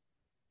shake.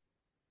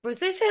 Was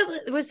this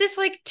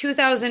like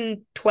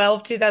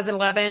 2012,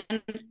 2011?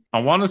 I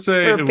want to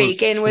say Where it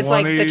bacon was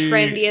like the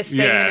trendiest thing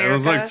in America. It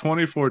was like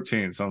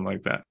 2014, something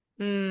like that.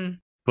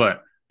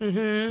 But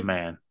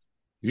man,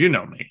 you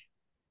know me.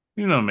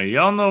 You know me.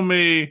 Y'all know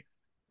me.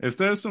 If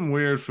there's some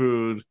weird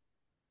food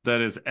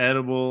that is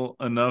edible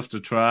enough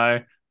to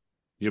try,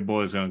 your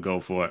boy's gonna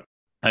go for it.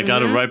 I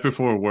got it right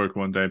before work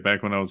one day,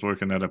 back when I was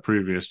working at a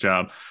previous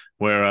job,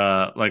 where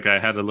like I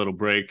had a little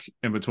break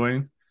in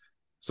between.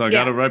 So I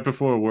got it right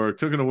before work,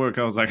 took it to work.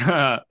 I was like,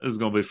 this is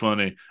going to be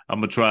funny.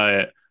 I'm going to try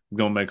it. I'm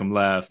going to make them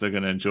laugh. They're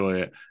going to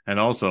enjoy it. And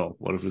also,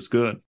 what if it's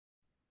good?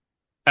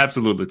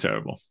 Absolutely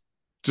terrible.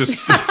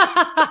 Just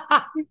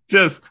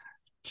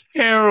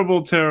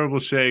terrible, terrible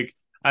shake.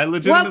 I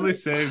legitimately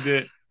saved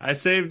it. I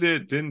saved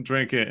it, didn't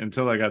drink it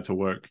until I got to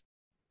work.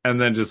 And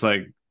then just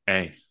like,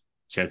 hey,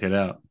 check it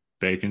out.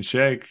 Bacon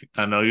shake.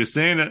 I know you've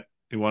seen it.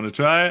 You want to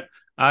try it?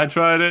 I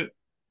tried it.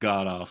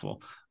 God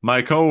awful.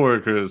 My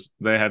coworkers,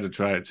 they had to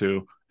try it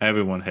too.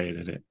 Everyone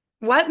hated it.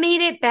 What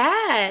made it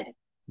bad?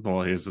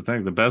 Well, here's the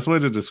thing. The best way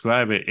to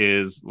describe it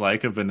is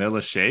like a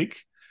vanilla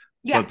shake,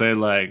 but they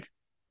like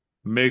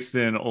mixed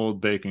in old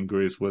bacon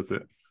grease with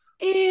it.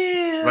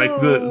 Ew.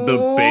 Like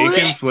the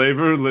bacon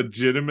flavor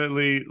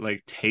legitimately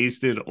like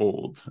tasted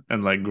old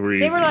and like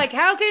greasy. They were like,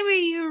 how can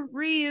we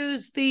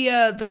reuse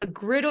the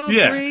griddle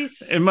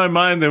grease? In my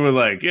mind, they were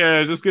like,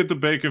 yeah, just get the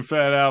bacon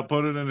fat out,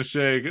 put it in a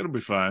shake. It'll be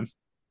fine.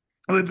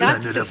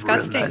 That's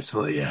disgusting. Nice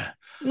for you.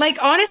 Like,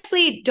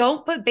 honestly,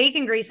 don't put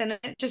bacon grease in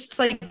it. Just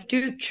like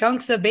do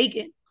chunks of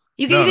bacon.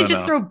 You can even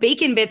just throw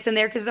bacon bits in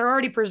there because they're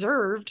already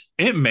preserved.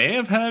 It may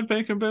have had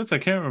bacon bits. I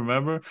can't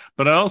remember.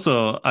 But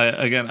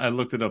I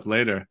looked it up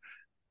later.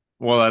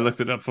 Well, I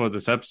looked it up for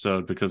this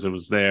episode because it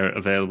was there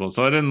available.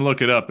 So I didn't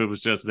look it up. It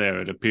was just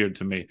there. It appeared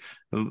to me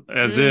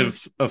as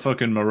if a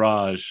fucking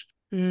mirage.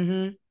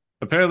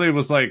 Apparently it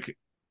was like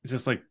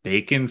just like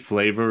bacon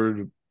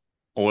flavored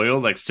oil,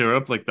 like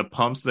syrup, like the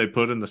pumps they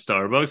put in the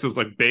Starbucks. It was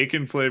like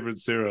bacon flavored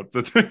syrup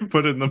that they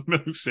put in the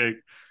milkshake.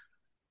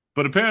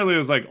 But apparently it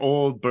was like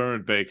old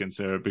burned bacon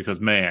syrup because,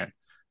 man,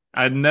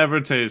 I'd never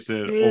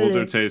tasted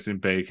older tasting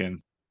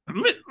bacon. Let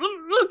me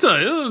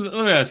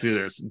ask you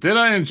this. Did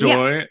I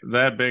enjoy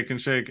that bacon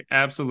shake?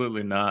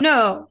 Absolutely not.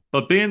 No.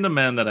 But being the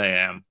man that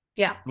I am,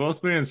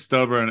 both being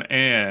stubborn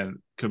and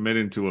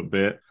committing to a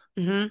bit,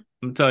 I'm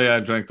telling you, I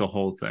drank the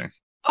whole thing.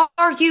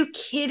 Are you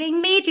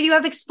kidding me? Did you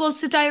have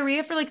explosive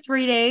diarrhea for like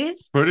 3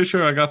 days? Pretty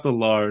sure I got the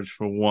large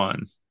for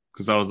one.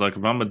 Because I was like,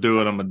 if I'm going to do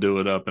it, I'm going to do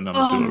it up and I'm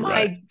going to do it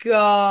right. Oh, my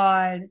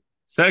God.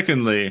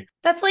 Secondly.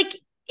 That's like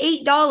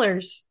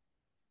 $8.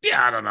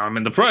 Yeah, I don't know. I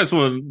mean, the price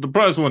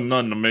wasn't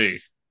none to me.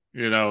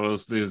 You know, it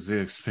was the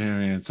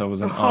experience. I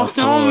was an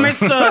auteur. Oh,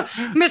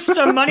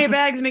 Mr.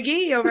 Moneybags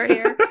McGee over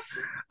here.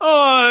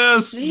 Oh,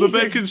 yes. Jesus. The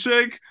bacon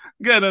shake.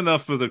 Get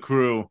enough for the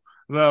crew.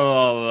 They'll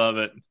all love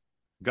it.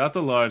 Got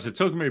the large. It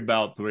took me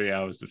about 3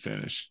 hours to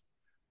finish.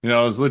 You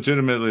know, I was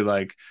legitimately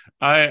like,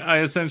 I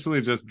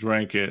essentially just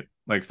drank it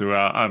like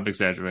throughout. I'm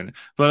exaggerating,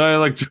 but I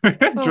like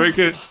drank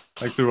it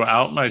like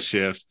throughout my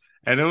shift,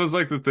 and it was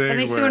like the thing. That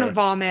makes you want to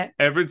vomit.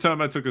 Every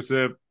time I took a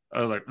sip,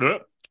 I was like,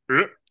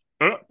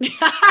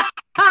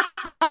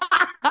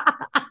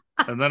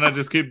 and then I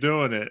just keep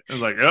doing it. And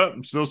like,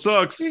 it still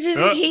sucks. You're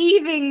just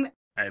heaving.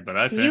 Hey, but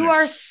I finished. You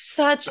are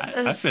such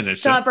a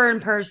stubborn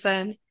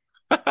person.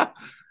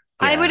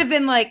 I would have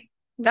been like,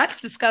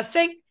 that's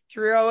disgusting.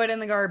 Throw it in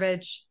the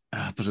garbage.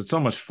 But it's so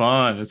much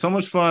fun. It's so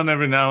much fun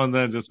every now and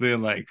then just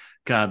being like,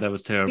 God, that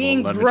was terrible.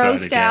 Being Let me try it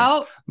grossed again.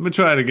 out. Let me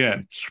try it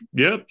again.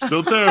 Yep,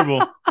 still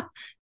terrible.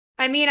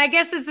 I mean, I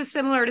guess it's a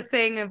similar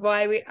thing of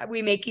why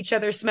we make each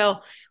other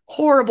smell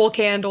horrible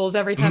candles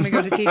every time we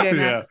go to TJ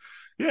Maxx.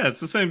 Yeah, it's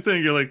the same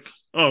thing. You're like,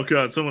 oh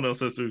God, someone else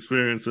has to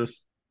experience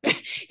this.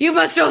 You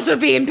must also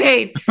be in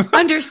pain.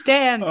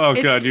 Understand. Oh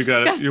It's God, you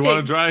got it. You disgusting. want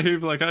a dry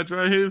heave like I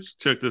dry heaves?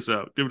 Check this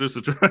out. Give this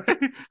a try.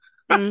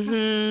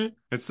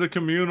 It's the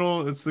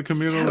communal So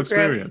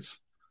experience.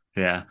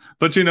 Yeah.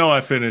 But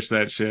I finished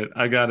that shit.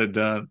 I got it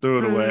done. Threw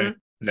it away.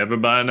 Never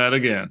buying that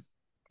again.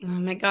 Oh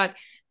my God.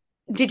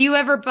 Did you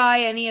ever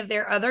buy any of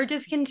their other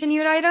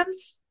discontinued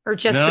items? Or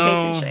just the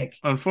bacon shake?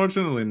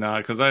 Unfortunately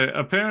not, because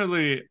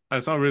I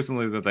saw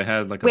recently that they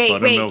had like a Wait,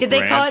 buttermilk did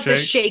they call it shake.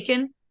 the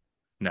shaken?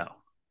 No.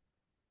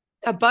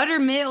 A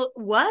buttermilk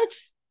what?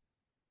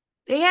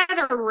 They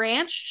had a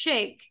ranch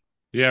shake.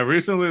 Yeah,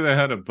 recently they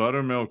had a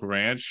buttermilk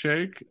ranch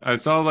shake. I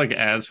saw like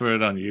ads for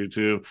it on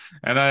YouTube,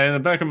 and in the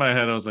back of my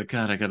head I was like,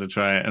 God, I gotta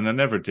try it, and I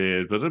never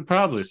did, but it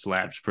probably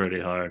slaps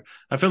pretty hard.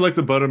 I feel like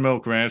the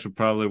buttermilk ranch would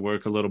probably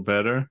work a little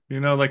better.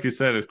 Like you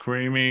said, it's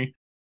creamy,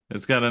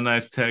 it's got a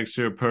nice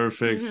texture,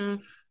 perfect.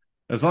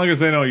 As long as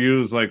they don't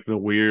use like the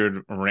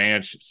weird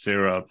ranch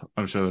syrup,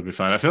 I'm sure they'll be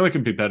fine. I feel like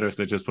it'd be better if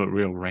they just put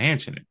real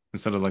ranch in it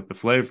instead of like the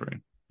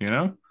flavoring,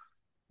 Yeah.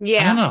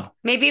 I don't know.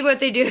 Maybe what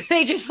they do,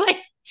 they just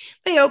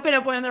they open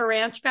up one of their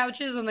ranch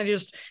pouches and they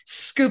just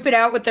scoop it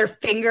out with their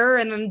finger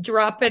and then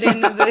drop it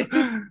into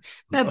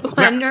the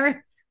blender.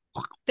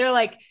 They're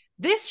like,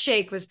 this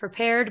shake was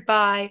prepared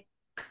by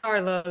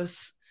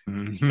Carlos.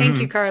 Thank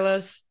you,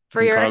 Carlos,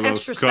 for your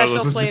extra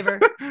special flavor.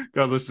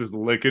 Carlos just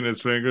licking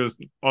his fingers.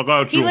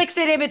 He licks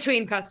it in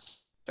between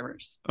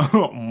customers.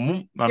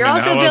 You're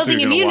also building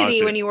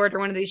immunity when you order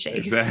one of these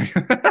shakes.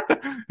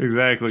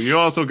 Exactly. You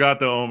also got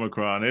the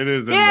Omicron. It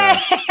is in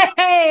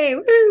Yay!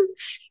 Woo!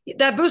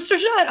 That booster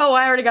shot? Oh,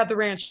 I already got the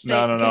ranch shake.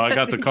 No. I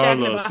got the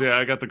Carlos. Yeah,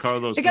 I got the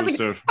Carlos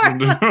booster from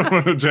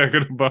the Jack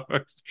in the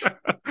Box.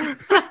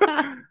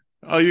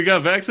 Oh, you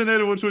got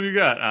vaccinated? Which one you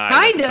got?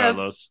 Kind of.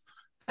 Carlos.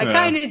 I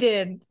kind of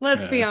did.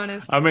 Let's be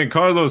honest. I mean,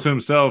 Carlos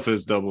himself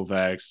is double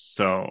vaxxed,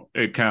 so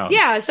it counts.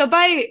 Yeah, so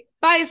by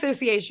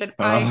association,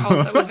 I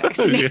also was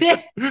vaccinated.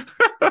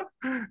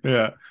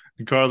 Yeah.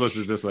 And Carlos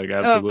is just like,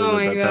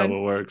 absolutely, that's how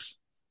it works.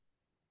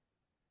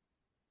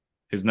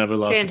 He's never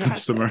lost a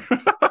customer.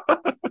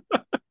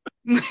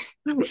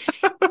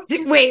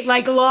 Wait,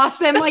 like lost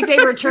them, like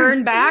they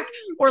returned back,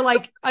 or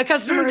like a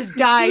customer has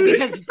died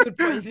because of food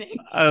poisoning?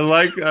 I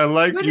like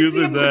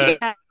using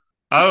that.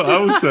 I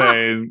was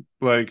saying,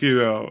 like,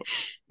 no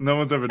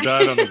one's ever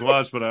died on his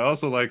watch, but I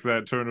also like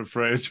that turn of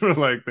phrase where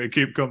like they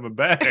keep coming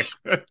back.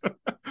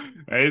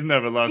 He's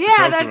never lost a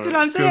customer. Yeah, that's what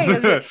I'm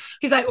saying.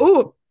 He's like,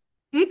 ooh,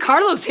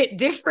 Carlos hit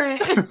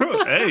different.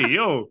 Hey,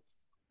 yo,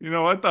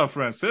 I thought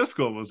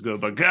Francisco was good,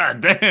 but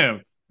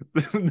goddamn,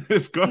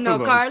 this Carlos. No,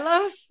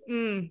 Carlos,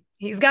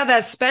 he's got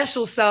that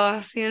special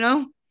sauce,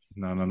 No.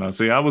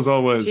 See, I was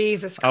always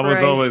Jesus Christ. I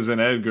was always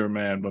an Edgar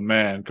man, but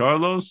man,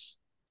 Carlos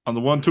on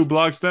the 1-2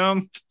 blocks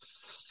down.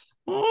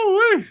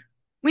 Oh, wait.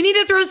 We need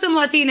to throw some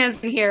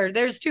Latinas in here.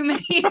 There's too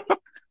many.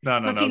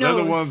 No. They're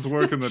the ones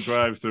working the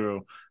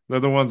drive-through. They're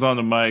the ones on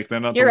the mic. They're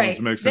not the ones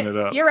mixing it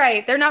up. You're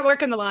right. They're not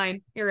working the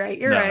line. You're right.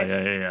 Right.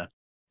 Yeah.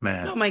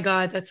 Man. Oh my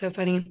God, that's so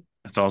funny.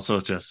 It's also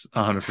just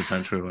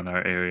 100% true in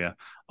our area.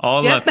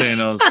 All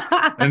Latinos.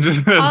 And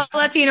just, all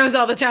Latinos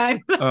all the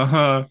time.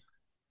 Uh-huh.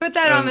 Put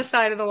that on the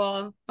side of the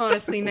wall,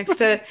 honestly, next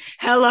to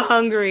hella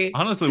hungry.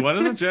 Honestly, why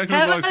doesn't Jack in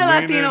the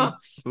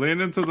Box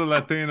lean into the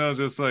Latino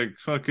just like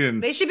fucking...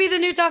 They should be the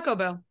new Taco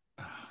Bell.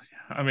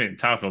 I mean,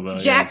 Taco Bell.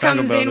 Jack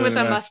comes in with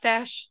a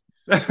mustache.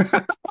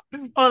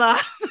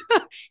 Hola.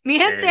 Mi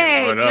gente.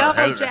 Hey,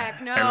 no,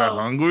 Jack, no.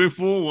 Hella hungry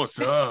fool?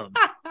 What's up?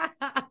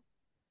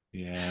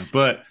 Yeah,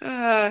 but...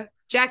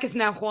 Jack is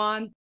now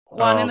Juan.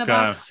 Juan in the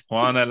box.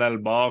 Juan en el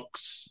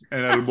box.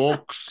 En el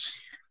box.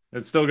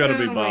 It's still got to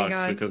be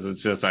box because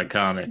it's just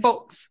iconic.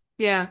 Box.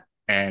 Yeah.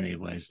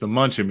 Anyways, the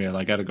Munchie Meal.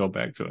 I got to go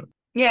back to it.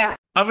 Yeah.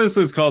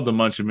 Obviously, it's called the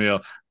Munchie Meal.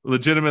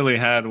 Legitimately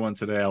had one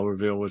today. I'll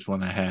reveal which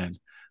one I had.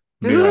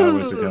 Mere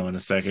hours ago in a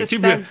second.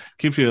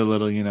 Keep you a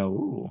little,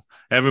 ooh.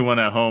 Everyone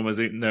at home is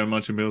eating their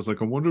Munchie Meals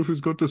like, I wonder if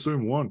he's got the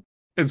same one.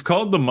 It's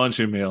called the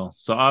Munchie Meal.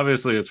 So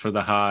obviously it's for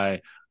the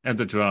high and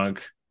the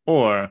drunk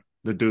or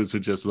the dudes who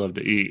just love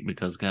to eat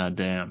because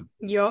goddamn.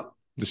 Yup.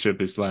 The shit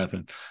be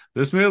slapping.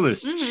 This meal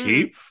is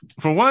cheap.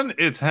 For one,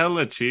 it's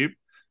hella cheap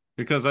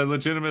because I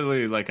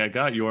legitimately, I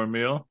got your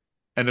meal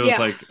and it was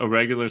like a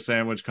regular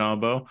sandwich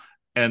combo.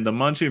 And the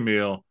Munchie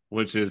Meal,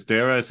 which is,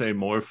 dare I say,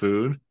 more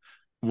food,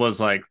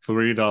 was like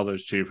 $3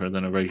 cheaper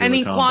than a regular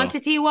combo.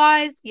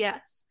 Quantity-wise,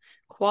 yes.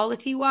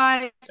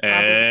 Quality-wise,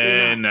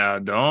 probably not. Now,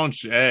 don't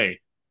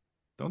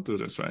do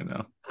this right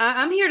now.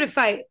 I'm here to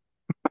fight.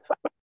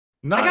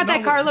 I got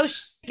that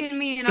Carlos shaking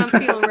me and I'm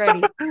feeling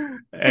ready.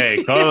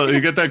 Hey, Carlos,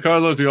 you get that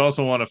Carlos, you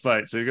also want to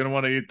fight. So you're going to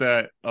want to eat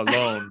that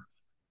alone.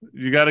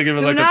 You got to give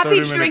it a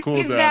 30-minute cool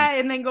down. That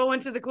and then go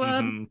into the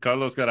club.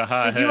 Carlos got a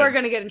high head. You are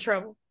going to get in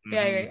trouble.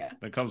 Yeah.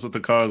 It comes with the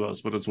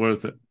Carlos, but it's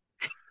worth it.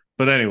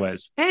 But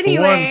anyways,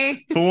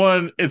 Anyway. for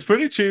one, it's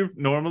pretty cheap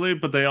normally,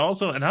 but they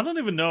also, and I don't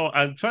even know,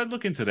 I tried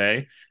looking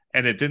today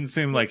and it didn't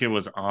seem like it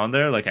was on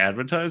there, like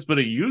advertised, but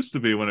it used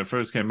to be when it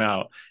first came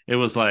out. It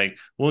was like,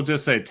 we'll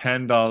just say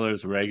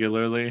 $10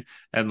 regularly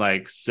and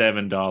like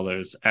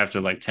 $7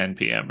 after like 10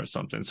 p.m. or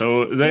something.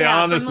 So they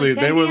honestly,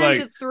 they were like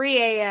to 3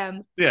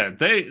 a.m. Yeah,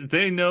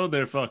 they know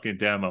their fucking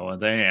demo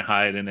and they ain't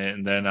hiding it,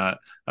 and they're not.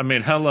 I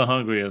mean, Hella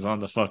Hungry is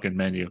on the fucking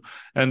menu,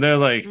 and they're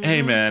like,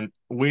 "Hey, man,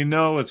 we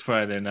know it's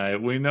Friday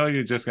night. We know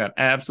you just got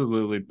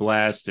absolutely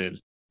blasted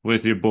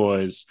with your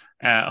boys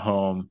at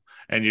home,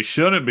 and you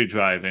shouldn't be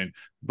driving.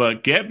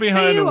 But get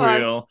behind the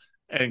wheel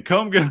and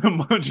come get a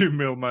munchie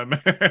meal, my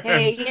man."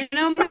 Hey,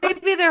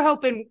 maybe they're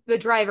hoping the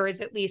driver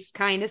is at least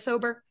kind of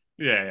sober.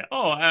 Yeah.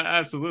 Oh,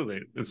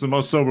 absolutely. It's the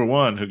most sober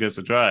one who gets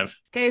to drive.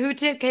 Okay,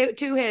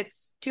 2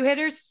 hits. 2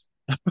 hitters?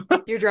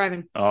 You're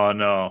driving. Oh,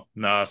 no.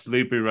 Nah,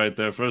 sleepy right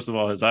there. First of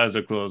all, his eyes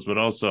are closed, but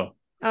also...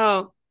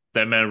 Oh.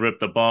 That man ripped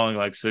the bong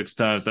like 6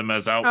 times. That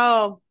man's out.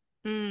 Oh.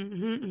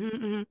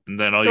 And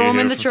then all Throw you him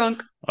hear in the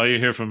trunk. All you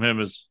hear from him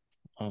is,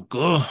 "Oh,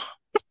 good."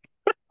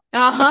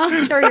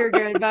 Sure you're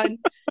good, bud.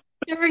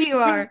 Sure you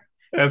are.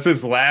 That's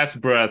his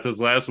last breath.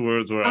 His last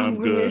words were, "I'm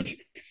good."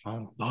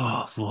 I'm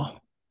awful.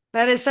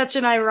 That is such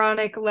an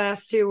ironic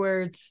last 2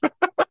 words.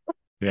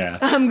 Yeah.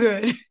 I'm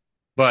good.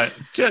 But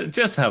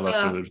just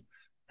hella food.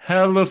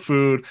 Hella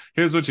food.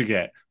 Here's what you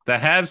get. The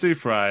Habsy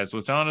fries,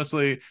 which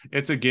honestly,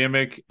 it's a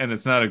gimmick and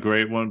it's not a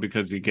great one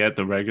because you get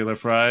the regular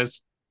fries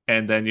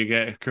and then you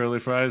get curly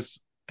fries,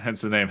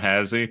 hence the name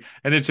Habsy.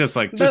 And it's just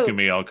like, just give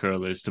me all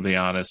curlies, to be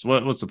honest.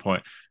 What's the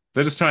point?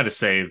 They're just trying to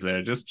save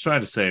there. Just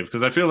trying to save.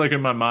 Because I feel like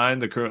in my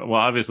mind, well,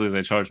 obviously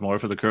they charge more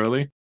for the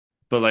curly,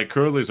 but like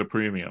curlies are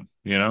premium,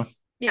 you know?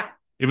 Yeah.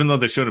 Even though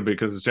they shouldn't be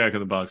because it's Jack in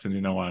the Box and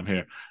you know why I'm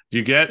here.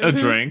 You get a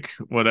drink,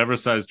 whatever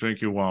size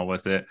drink you want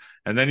with it.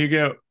 And then you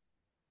get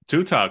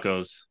 2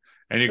 tacos.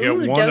 And you get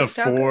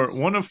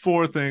one of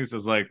 4 things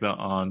as like the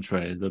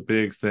entree, the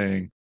big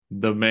thing,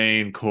 the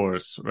main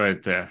course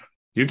right there.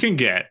 You can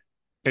get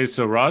a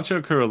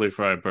sriracha curly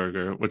fry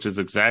burger, which is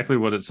exactly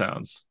what it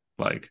sounds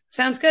like.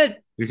 Sounds good.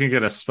 You can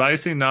get a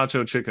spicy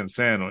nacho chicken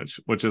sandwich,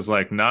 which is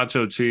like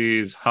nacho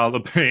cheese,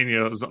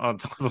 jalapenos on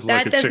top of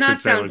like a chicken sandwich. That does not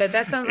sound good.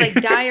 That sounds like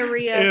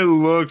diarrhea.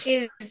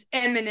 Is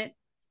imminent.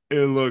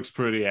 It looks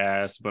pretty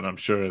ass, but I'm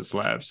sure it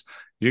slaps.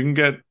 You can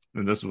get,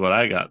 and this is what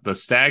I got, the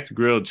stacked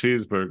grilled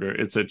cheeseburger.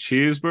 It's a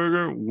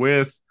cheeseburger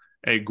with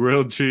a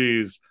grilled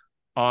cheese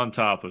on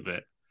top of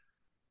it.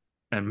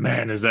 And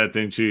man, is that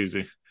thing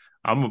cheesy.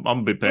 I'm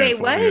going to be paying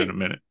for it in a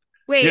minute.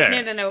 Wait,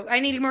 no.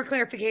 I need more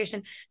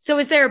clarification. So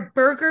is there a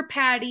burger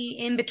patty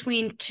in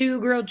between 2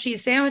 grilled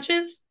cheese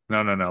sandwiches?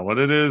 No. What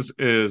it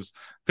is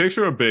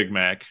picture a Big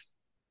Mac.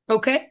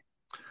 Okay.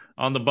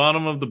 On the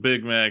bottom of the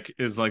Big Mac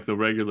is like the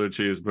regular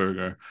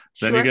cheeseburger.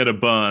 Then you get a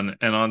bun,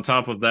 and on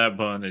top of that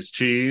bun is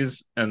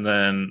cheese, and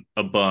then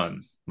a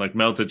bun, like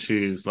melted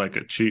cheese, like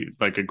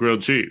a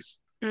grilled cheese.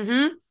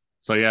 Mm-hmm.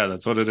 So yeah,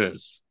 that's what it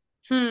is.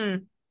 I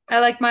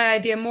like my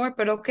idea more,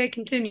 but okay,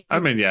 continue. I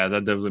mean, yeah,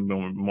 that definitely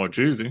more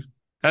cheesy.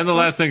 And the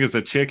last thing is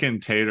a chicken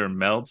tater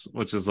melt,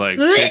 which is like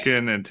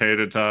chicken and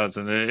tater tots,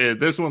 and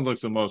this one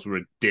looks the most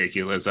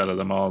ridiculous out of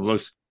them all. It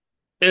looks,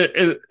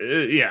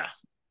 yeah.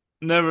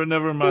 Never in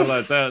my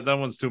life. That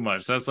one's too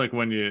much. That's like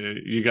when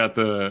you got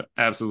the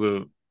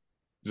absolute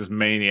just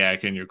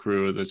maniac in your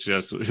crew that's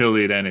just, he'll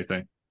eat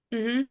anything.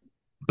 Mm-hmm.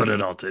 But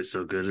it all tastes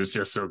so good. It's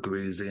just so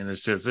greasy, and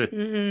it's just it.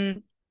 Mm-hmm.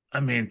 I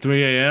mean,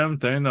 3 a.m.,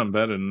 there ain't nothing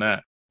better than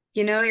that.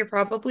 You're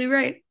probably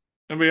right.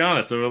 I'll be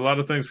honest, there were a lot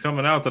of things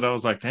coming out that I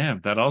was like,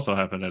 damn, that also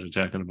happened at a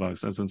Jack in the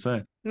Box. That's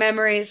insane.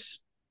 Memories.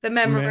 The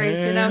memories,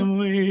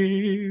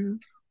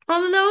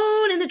 All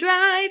alone in the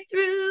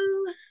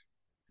drive-thru.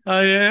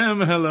 I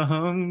am hella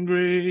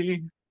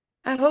hungry.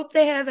 I hope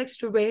they have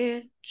extra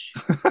rich.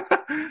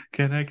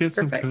 Can I get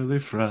some curly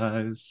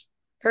fries?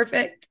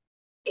 Perfect.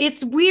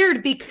 It's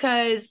weird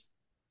because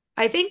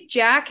I think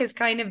Jack has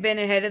kind of been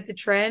ahead of the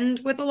trend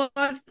with a lot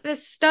of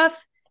this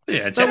stuff.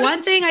 Yeah, But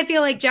one thing I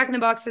feel like Jack in the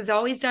Box has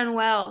always done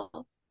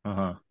well,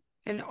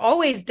 and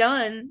always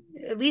done,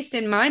 at least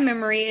in my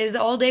memory, is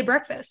all-day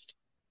breakfast.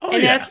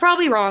 That's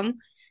probably wrong.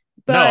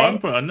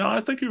 But no,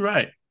 I think you're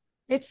right.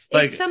 It's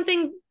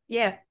something,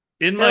 yeah.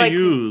 In my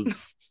youth,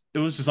 it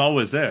was just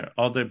always there,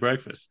 all-day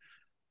breakfast.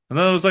 And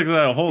then it was like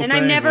that whole thing.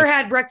 And I never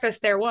had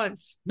breakfast there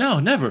once. No,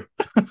 never.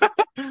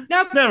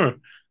 Nope. Never.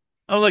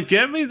 I'm like,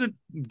 get me the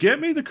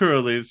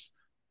curlies.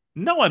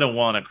 No, I don't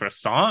want a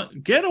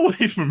croissant. Get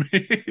away from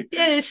me.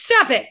 Yeah,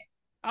 stop it.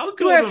 I'll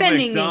go to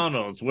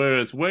McDonald's where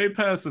it's way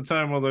past the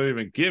time where they'll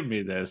even give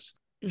me this.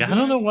 Yeah, I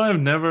don't know why I've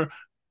never,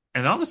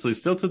 and honestly,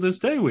 still to this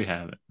day, we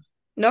haven't.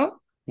 No.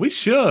 We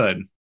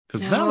should.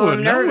 Because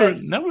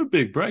now we're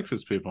big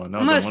breakfast people. I'm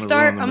gonna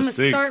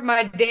start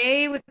my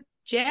day with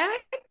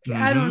Jack.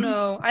 Mm-hmm. I don't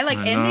know. I like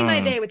ending my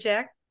day with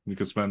Jack. You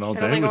could spend all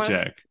day with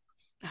Jack.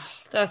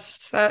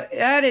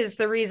 That is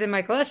the reason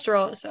my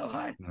cholesterol is so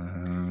high.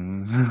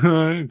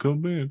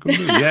 Could be.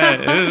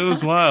 Yeah, it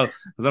was wild.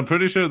 Because I'm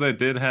pretty sure they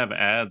did have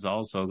ads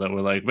also that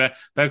were like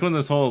back when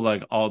this whole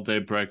like all day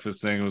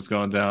breakfast thing was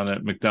going down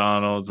at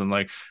McDonald's, and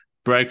like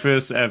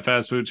breakfast at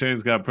fast food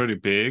chains got pretty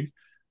big,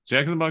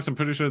 Jack in the Box, I'm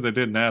pretty sure they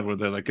did an ad where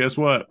they're like, guess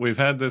what? We've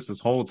had this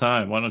whole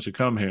time. Why don't you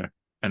come here?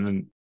 And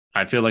then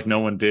I feel like no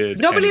one did.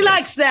 Nobody anyways.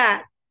 likes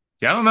that.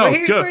 Yeah, I don't know.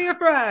 We're here for your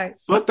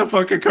fries. Put the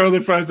fucking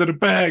curly fries in a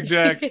bag,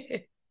 Jack.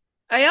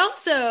 I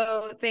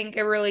also think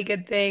a really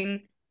good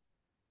thing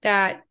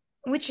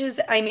which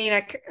is, I mean,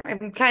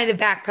 I'm kind of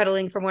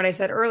backpedaling from what I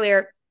said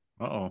earlier.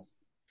 When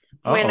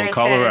I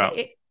call said her out.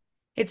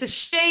 It's a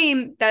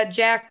shame that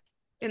Jack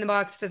in the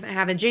Box doesn't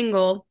have a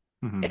jingle,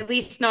 at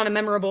least not a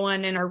memorable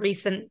one in our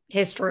recent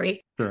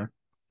history. Sure.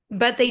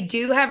 But they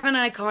do have an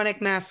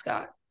iconic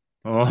mascot.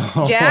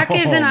 Oh, Jack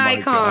is an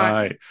icon.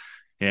 God.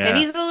 Yeah. And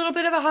he's a little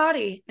bit of a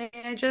hottie,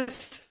 I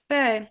just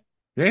say.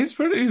 Yeah, he's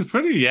pretty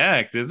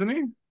yacked, isn't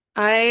he?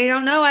 I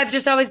don't know. I've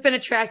just always been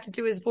attracted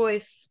to his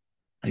voice.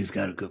 He's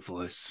got a good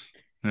voice.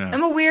 Yeah.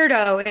 I'm a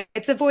weirdo.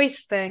 It's a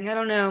voice thing. I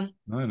don't know.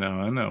 I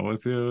know.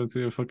 With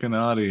your fucking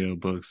audio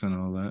books and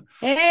all that.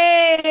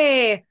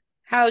 Hey,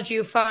 how'd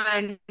you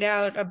find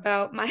out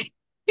about my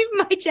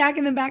Jack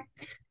in the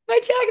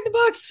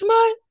Box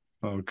smut?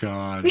 Oh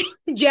God.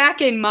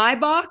 Jack in my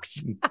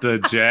box? The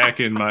Jack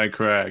in my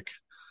crack.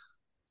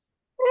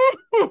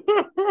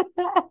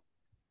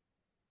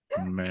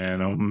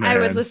 Man, oh man. I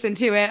would listen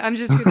to it. I'm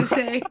just gonna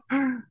say.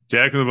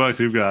 Jack in the Box,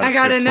 you've got I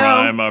gotta know.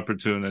 Prime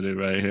opportunity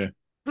right here.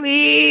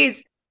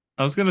 Please.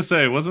 I was gonna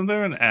say, wasn't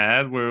there an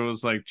ad where it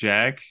was like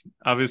Jack,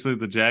 obviously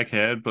the Jack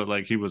head, but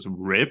like he was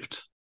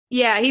ripped?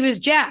 Yeah, he was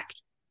jacked.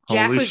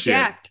 Jack Holy was shit.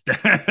 jacked.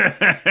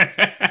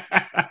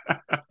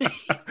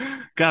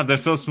 God, they're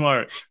so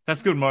smart.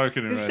 That's good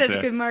marketing It's right such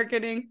there. Good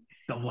marketing.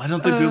 Why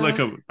don't they do like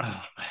a... Oh,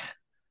 man.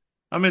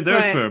 I mean, they're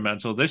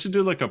experimental. They should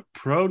do like a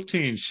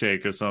protein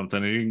shake or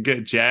something, and you can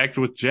get jacked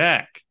with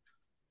Jack.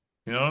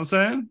 You know what I'm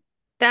saying?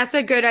 That's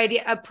a good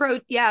idea. A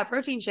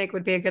protein shake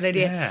would be a good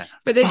idea. Yeah.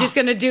 But they're just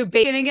going to do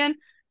bacon again?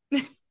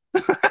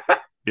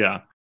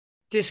 Yeah.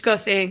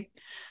 Disgusting.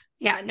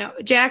 Yeah, no.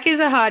 Jack is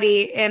a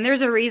hottie, and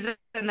there's a reason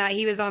that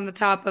he was on the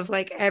top of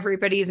like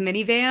everybody's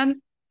minivan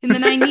in the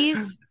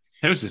 90s.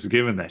 It was just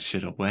giving that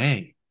shit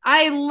away.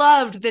 I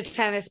loved the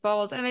tennis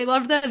balls, and I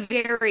loved the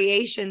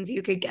variations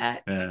you could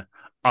get. Yeah.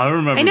 I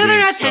remember. I know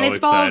they're not so tennis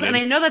balls, excited. and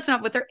I know that's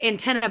not what they're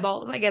antenna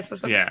balls. I guess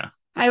that's what. Yeah.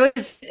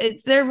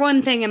 They're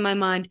one thing in my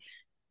mind,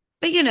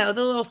 but you know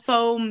the little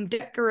foam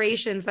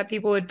decorations that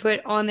people would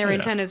put on their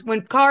antennas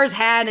when cars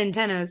had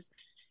antennas.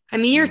 I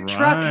mean, your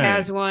truck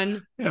has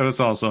one. Yeah, it's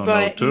also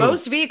but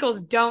most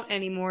vehicles don't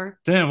anymore.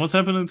 Damn, what's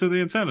happening to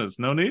the antennas?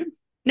 No need?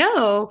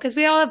 No, because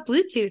we all have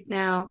Bluetooth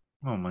now.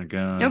 Oh my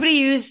God.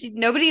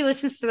 Nobody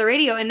listens to the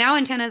radio, and now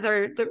antennas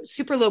are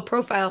super low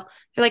profile.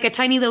 They're like a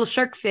tiny little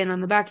shark fin on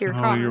the back of your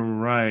car. Oh, you're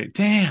right.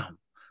 Damn.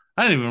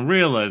 I didn't even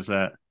realize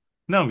that.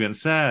 Now I'm getting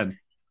sad.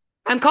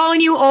 I'm calling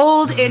you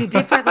old in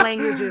different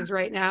languages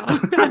right now.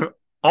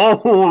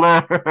 Old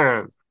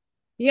ass.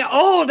 Yeah,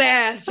 old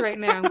ass right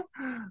now.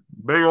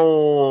 Big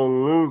old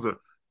loser.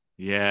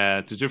 Yeah.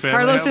 Did your family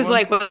Carlos have is one?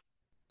 like, what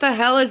the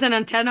hell is an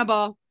antenna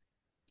ball?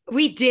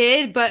 We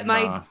did, but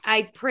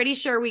I'm pretty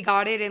sure we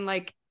got it in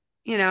like,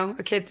 you know,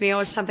 a kid's meal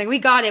or something. We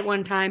got it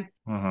one time.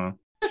 Uh-huh.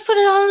 Let's put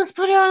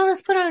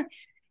it on.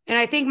 And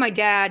I think my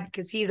dad,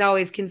 because he's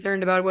always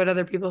concerned about what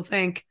other people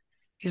think,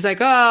 he's like,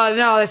 oh,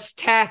 no, it's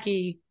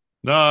tacky.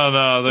 No,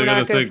 they're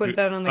going gonna to put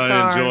that on the I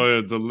car. enjoy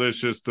a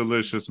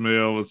delicious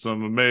meal with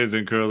some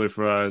amazing curly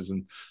fries,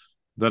 and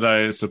that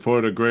I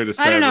support a great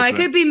establishment. I don't know. I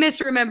could be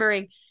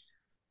misremembering.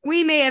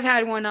 We may have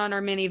had one on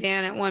our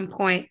minivan at one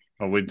point.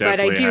 Oh, we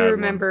definitely But I do had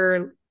remember.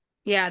 One.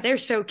 Yeah, they're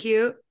so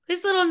cute.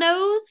 His little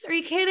nose. Are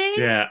you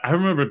kidding? Yeah, I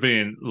remember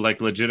being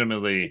like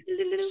legitimately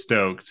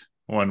stoked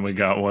when we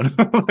got one.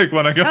 Like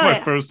when I got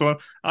my first one.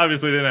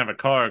 Obviously, didn't have a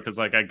car because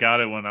like I got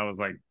it when I was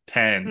like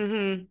 10.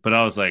 Mm-hmm. But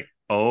I was like,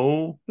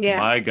 oh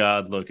my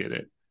God, look at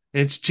it.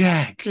 It's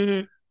Jack.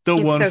 Mm-hmm. The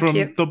it's one so from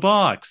cute. the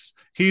box.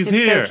 He's it's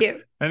here. So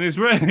cute. And he's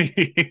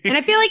ready. And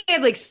I feel like they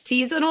had like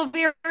seasonal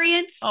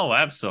variants. Oh,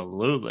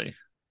 absolutely.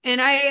 And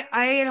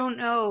I don't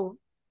know,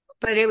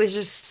 but it was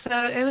just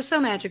so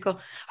magical.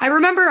 I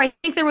remember, I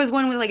think there was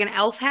one with like an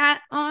elf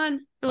hat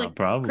on for like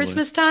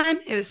Christmas time.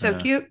 It was so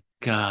cute.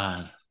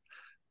 God,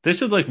 they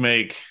should like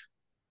make.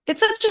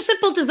 It's such a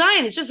simple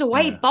design. It's just a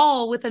white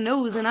ball with a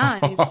nose and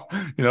eyes.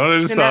 You know what I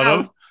just thought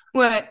of?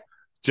 What?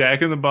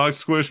 Jack in the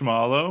Box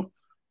Squishmallow.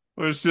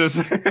 Where it's just.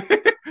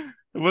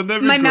 Wouldn't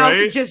that be My great?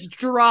 mouth just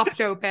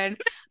dropped open.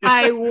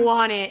 I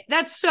want it.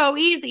 That's so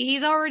easy.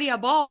 He's already a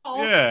ball.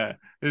 Yeah.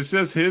 It's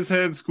just his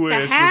head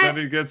squished, and then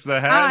he gets the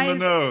hat eyes,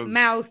 and the nose.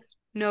 Mouth,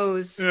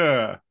 nose.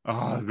 Yeah.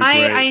 Oh, that'd be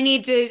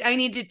great. I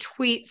need to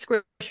tweet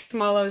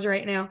Squishmallows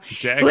right now.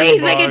 Jack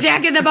please make a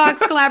Jack in the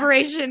Box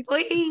collaboration,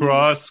 please.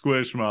 Cross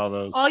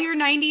Squishmallows. All your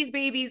 90s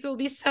babies will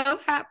be so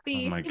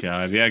happy. Oh my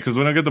God. Yeah, because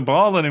we don't get the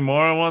ball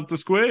anymore. I want the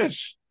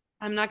squish.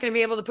 I'm not going to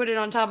be able to put it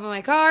on top of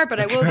my car, but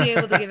I will be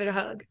able to give it a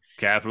hug.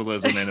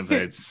 Capitalism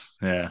innovates.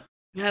 Yeah.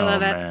 I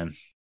love it. Man.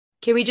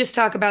 Can we just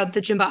talk about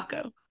the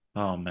Jumbaco?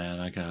 Oh man,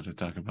 I got to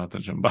talk about the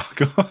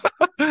Jumbaco.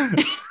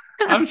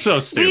 I'm so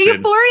stupid. The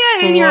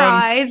euphoria in your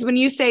eyes when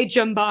you say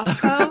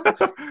Jumbaco.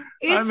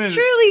 It's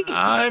truly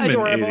I'm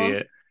adorable. an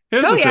idiot.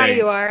 Here's Oh the yeah, thing.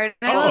 you are.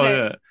 And I love it.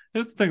 Yeah.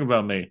 Here's the thing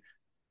about me.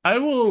 I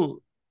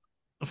will,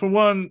 for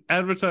one,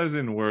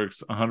 advertising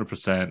works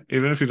 100%.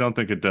 Even if you don't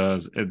think it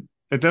does, it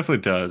definitely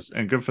does.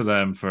 And good for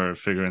them for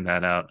figuring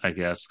that out, I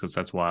guess, because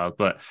that's wild.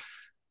 But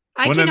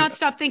I cannot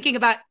stop thinking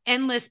about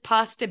endless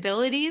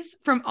possibilities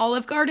from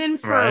Olive Garden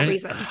for a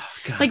reason. Oh,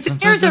 God, like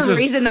there's a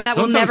reason that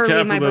will never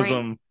leave my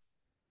brain.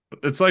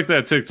 It's like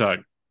that TikTok.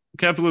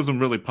 Capitalism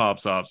really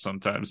pops off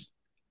sometimes.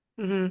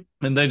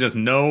 Mm-hmm. And they just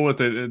know what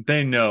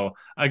they know.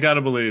 I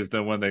gotta believe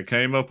that when they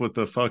came up with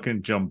the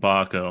fucking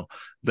Jumbaco,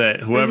 that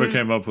whoever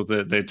came up with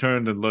it, they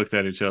turned and looked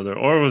at each other,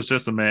 or it was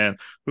just a man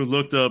who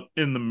looked up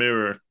in the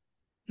mirror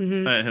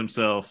at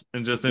himself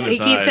and just in his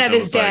eyes. He keeps at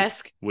his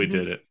desk. Like, we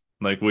did it.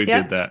 Like we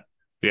did that.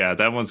 Yeah,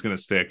 that one's gonna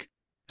stick.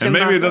 And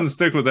maybe it doesn't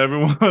stick with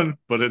everyone,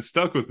 but it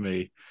stuck with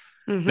me.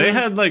 They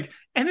had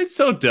and it's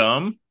so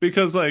dumb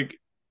because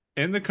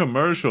in the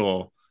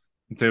commercial,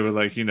 they were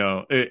like,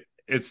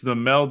 it's the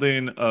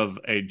melding of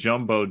a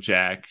Jumbo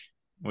Jack,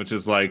 which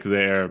is like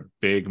their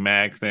Big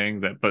Mac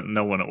thing but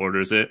no one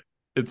orders it.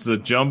 It's the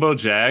Jumbo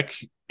Jack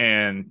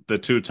and the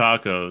 2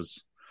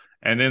 tacos.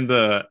 And in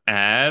the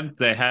ad,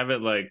 they have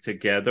it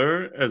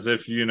together as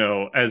if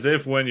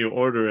when you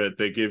order it,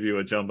 they give you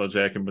a Jumbo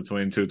Jack in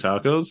between 2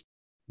 tacos.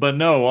 But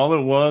no, all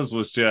it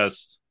was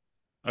just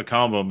a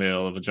combo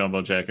meal of a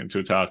Jumbo Jack and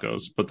 2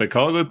 tacos, but they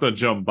called it the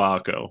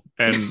Jumbaco.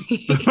 And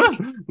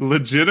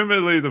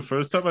legitimately, the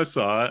first time I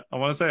saw it, I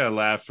want to say I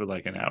laughed for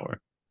an hour.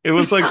 It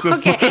was like the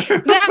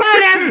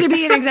that has to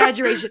be an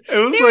exaggeration.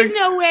 There's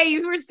no way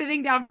you were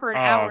sitting down for an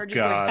hour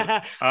just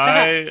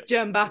I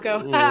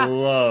Jumbaco.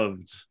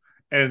 loved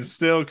and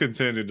still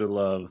continue to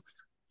love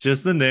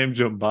just the name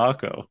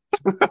Jumbaco.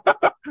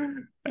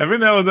 Every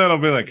now and then I'll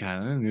be like,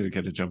 God, I need to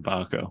get a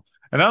Jumbaco,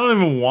 and I don't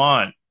even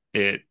want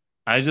it.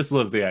 I just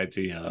love the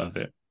idea of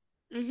it.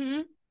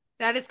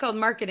 That is called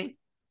marketing.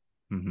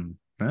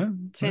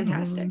 It's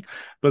fantastic.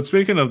 But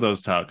speaking of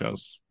those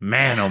tacos,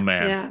 man, oh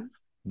man,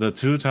 the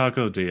 2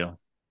 taco deal.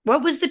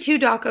 What was the 2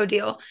 taco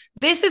deal?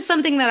 This is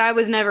something that I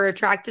was never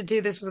attracted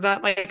to. This was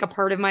not a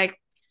part of my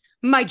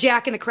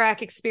Jack in the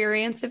Crack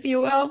experience, if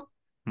you will.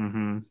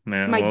 Yeah,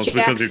 my Jack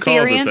because you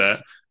called it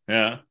that.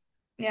 Yeah.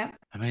 Yeah.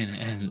 I mean,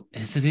 and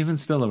is it even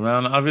still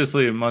around?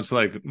 Obviously, much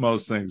like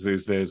most things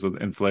these days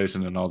with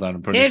inflation and all that,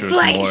 I'm pretty sure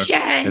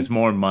it's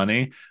more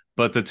money.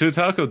 But the 2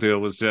 taco deal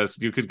was just,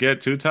 you could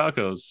get 2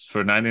 tacos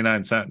for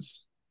 99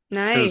 cents.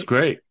 Nice. It was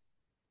great.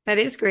 That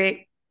is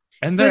great.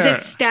 And was it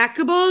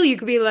stackable? You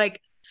could be like,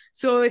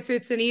 so if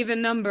it's an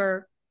even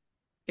number,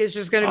 it's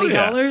just going to be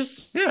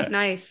dollars? Yeah.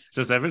 Nice.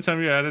 Just every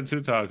time you added 2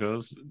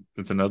 tacos,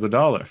 it's another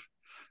 $1.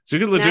 So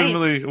you could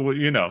legitimately,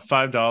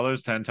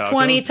 $5, 10 tacos.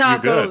 20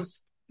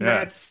 tacos.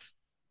 That's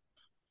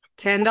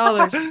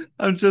 $10.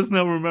 I'm just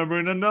now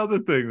remembering another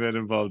thing that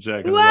involved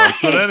Jack in the Box.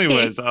 But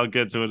anyways, I'll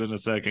get to it in a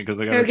second because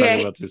I got to talk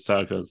about these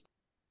tacos.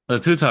 The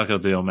 2 taco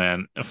deal,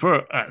 man.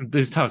 For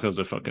these tacos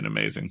are fucking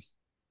amazing.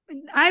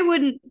 I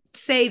wouldn't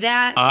say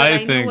that. But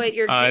I know where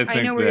you're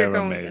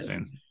going amazing.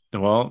 With this.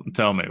 Well,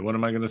 tell me, what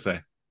am I going to say?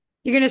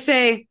 You're going to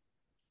say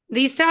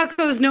these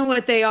tacos know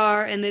what they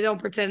are, and they don't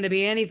pretend to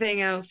be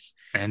anything else.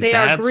 And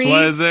that's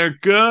why they're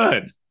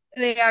good.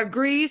 They are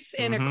grease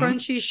in a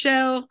crunchy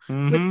shell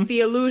with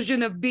the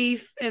illusion of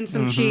beef and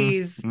some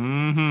cheese.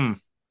 And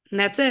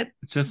that's it.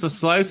 It's just a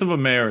slice of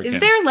American. Is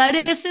there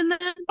lettuce in them?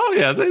 Oh,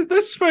 yeah.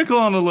 They sprinkle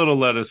on a little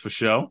lettuce for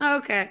show.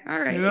 Okay.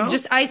 All right.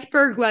 Just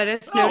iceberg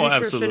lettuce. No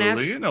nutrition.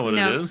 Absolutely. You know what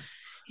it is.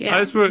 Yeah.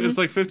 Iceberg is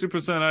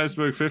 50%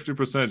 iceberg,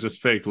 50%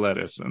 just fake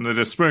lettuce. And they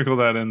just sprinkle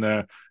that in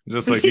there.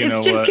 Just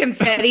it's just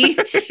confetti.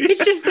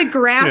 It's just the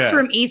grass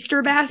from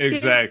Easter baskets.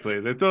 Exactly.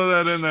 They throw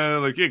that in there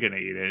you're going to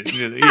eat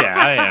it. Yeah,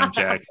 I am,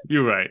 Jack.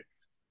 You're right.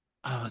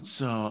 Oh, it's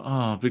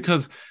so,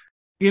 because,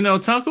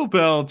 Taco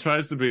Bell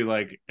tries to be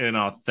an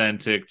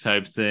authentic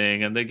type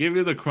thing. And they give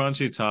you the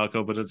crunchy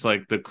taco, but it's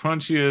the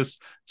crunchiest,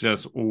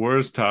 just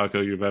worst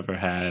taco you've ever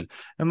had.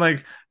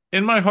 And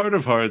in my heart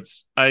of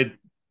hearts,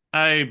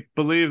 I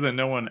believe that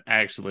no one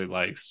actually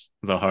likes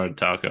the hard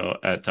taco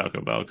at Taco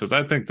Bell because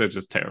I think they're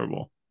just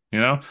terrible.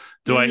 Do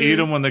I eat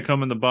them when they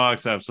come in the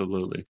box?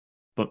 Absolutely.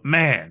 But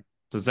man,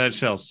 does that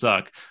shell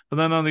suck. But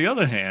then on the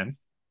other hand,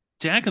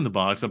 Jack in the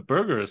Box, a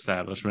burger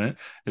establishment,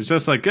 is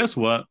just guess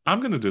what?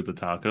 I'm going to do the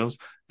tacos.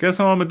 Guess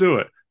how I'm going to do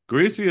it?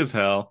 Greasy as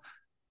hell,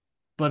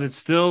 but it's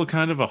still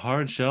kind of a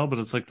hard shell, but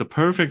it's the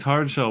perfect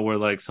hard shell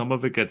where some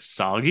of it gets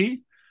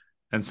soggy.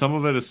 And some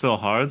of it is still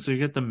hard, so you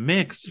get the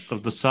mix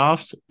of the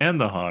soft and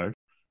the hard.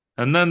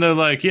 And then they're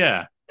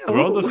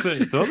throw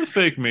the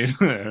fake meat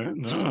in there.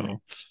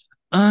 No,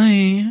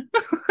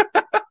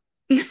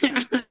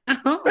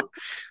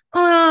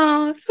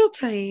 oh, so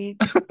tight.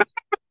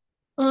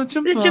 Oh,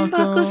 the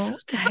Jumbaco's so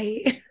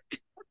tight.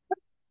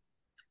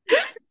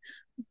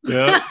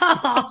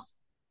 Yeah,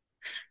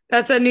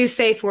 that's a new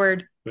safe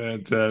word.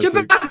 Fantastic.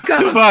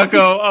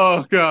 Jumbaco.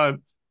 Oh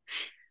God,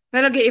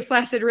 that'll get you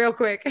flaccid real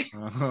quick.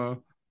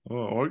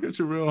 Or get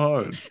you real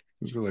hard.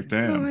 It's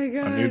damn, oh my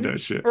God. I need that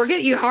shit. Or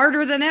get you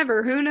harder than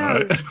ever. Who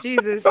knows?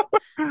 Jesus.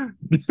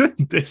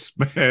 This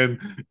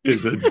man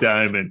is a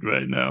diamond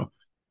right now.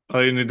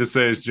 All you need to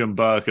say is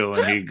Jumbaco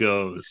and he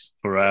goes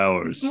for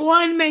hours.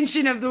 One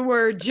mention of the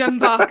word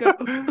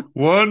Jumbaco.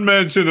 One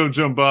mention of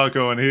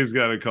Jumbaco and he's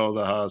got to call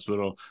the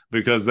hospital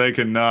because they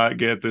cannot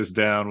get this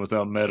down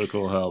without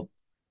medical help.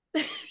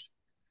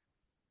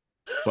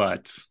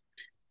 But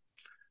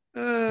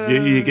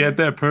you get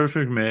that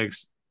perfect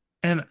mix.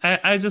 And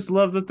I just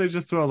love that they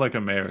just throw like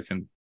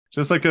American.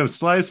 Just like a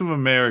slice of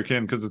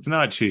American because it's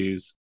not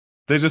cheese.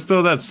 They just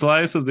throw that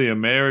slice of the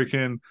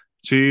American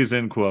cheese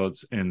in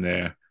quotes in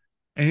there.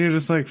 And you're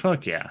just like,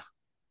 fuck yeah.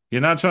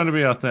 You're not trying to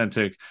be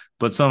authentic,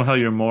 but somehow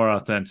you're more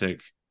authentic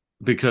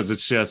because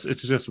it's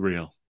just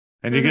real.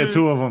 And you get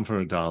two of them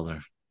for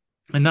 $1.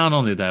 And not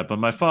only that, but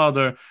my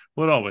father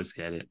would always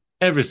get it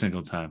every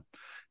single time.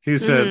 He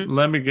said,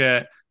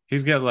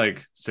 he'd get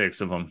like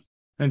 6 of them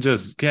and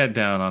just get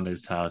down on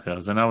these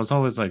tacos. And I was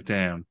always like,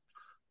 damn,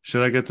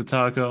 should I get the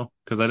taco?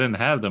 Because I didn't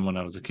have them when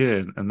I was a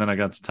kid. And then I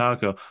got the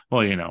taco.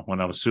 Well,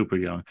 when I was super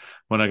young.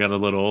 When I got a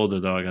little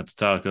older, though, I got the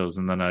tacos.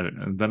 And then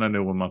I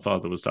knew what my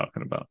father was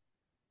talking about.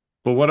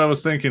 But what I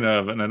was thinking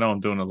of, and I know I'm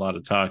doing a lot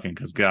of talking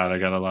because God, I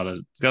got a lot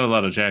of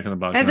Jack in the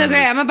Box. That's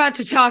okay. I'm about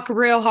to talk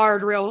real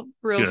hard, real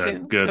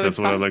soon. Good. So that's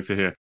what I like to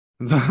hear.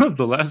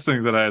 The last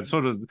thing that I had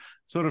sort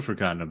of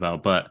forgotten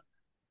about, but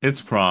it's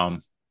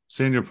prom,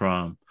 senior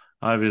prom.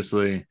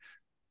 Obviously,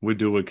 we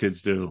do what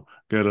kids do.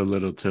 Get a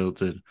little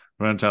tilted.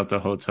 Rent out the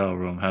hotel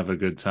room, have a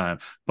good time.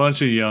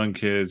 Bunch of young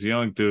kids,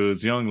 young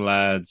dudes, young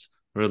lads,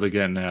 really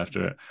getting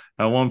after it.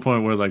 At one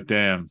point, we're like,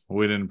 damn,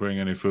 we didn't bring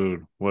any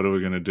food. What are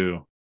we going to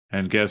do?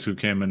 And guess who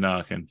came a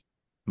knocking?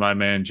 My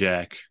man,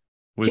 Jack.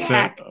 We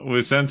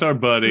sent our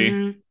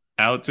buddy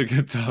out to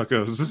get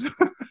tacos.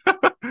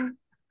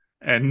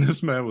 And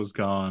this man was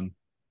gone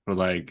for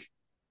like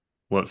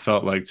what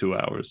felt like 2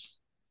 hours.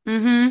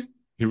 Mm-hmm.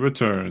 He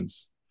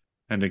returns.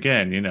 And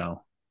again,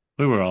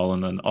 we were all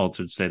in an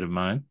altered state of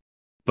mind.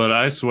 But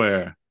I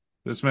swear,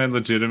 this man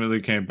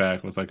legitimately came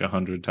back with like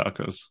 100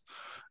 tacos.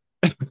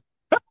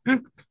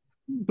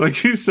 Like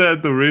he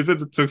said, the reason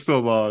it took so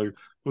long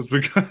was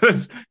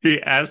because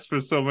he asked for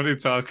so many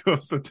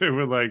tacos that they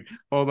were like,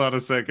 hold on a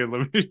second,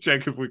 let me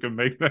check if we can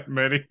make that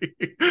many.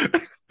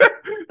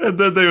 And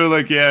then they were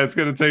like, yeah, it's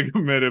going to take a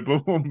minute,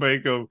 but we'll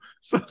make them.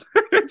 So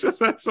they just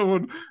had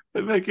someone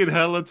making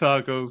hella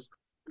tacos.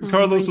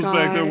 Carlos was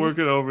back there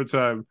working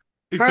overtime.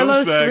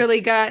 Carlos really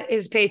got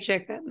his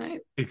paycheck that night.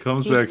 He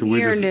comes back and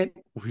we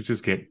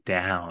just get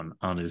down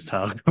on his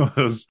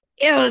tacos.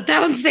 Ew,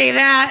 don't say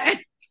that.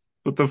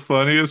 But the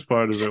funniest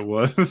part of it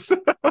was,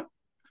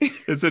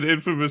 it's an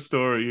infamous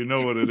story. You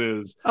know what it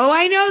is. Oh,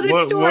 I know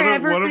this story.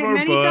 I've heard it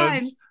many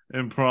times.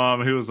 In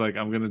prom, he was like,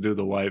 I'm going to do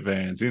the white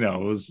Vans. It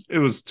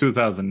was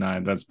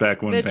 2009. That's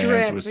back when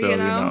Vans were still,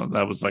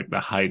 that was like the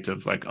height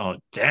of like, oh,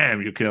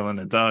 damn, you're killing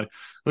it, dog.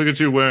 Look at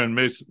you wearing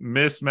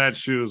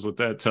mismatched shoes with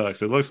that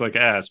tux. It looks like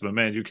ass, but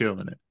man, you're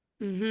killing it.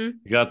 Mm-hmm.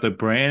 You got the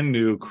brand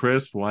new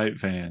crisp white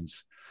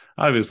Vans.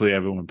 Obviously,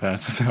 everyone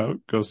passes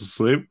out, goes to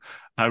sleep.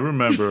 I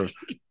remember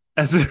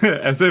as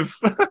if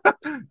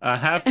a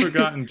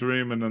half-forgotten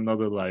dream in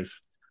another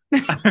life.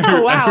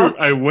 Oh, wow.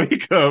 I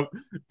wake up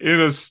in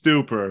a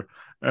stupor.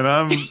 And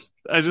I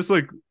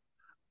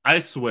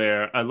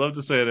swear, I love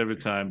to say it every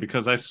time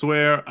because I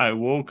swear I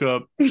woke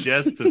up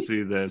just to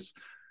see this.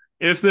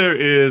 If there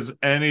is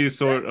any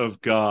sort of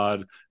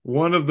God,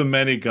 one of the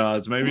many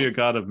gods, maybe a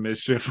god of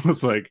mischief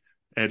was like,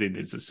 Eddie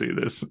needs to see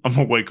this. I'm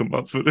going to wake him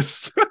up for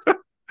this.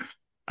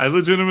 I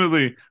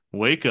legitimately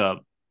wake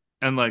up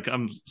and like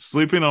I'm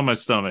sleeping on my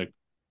stomach.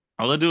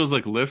 All I do is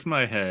like lift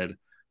my head,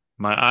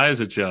 my eyes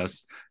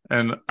adjust,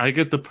 and I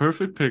get the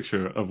perfect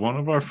picture of one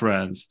of our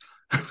friends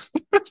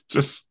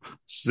just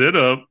sit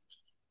up,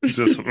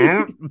 just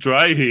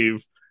dry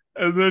heave,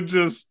 and then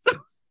just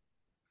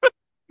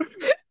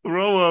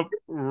throw up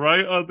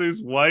right on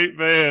these white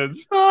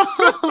Vans.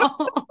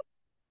 Oh.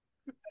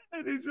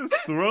 And he just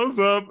throws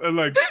up and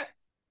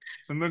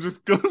then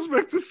just goes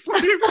back to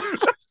sleep.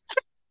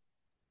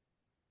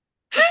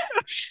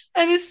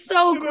 That is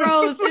so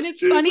gross. And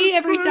it's funny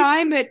every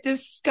time, but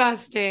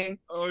disgusting.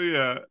 Oh,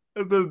 yeah.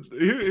 And then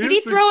did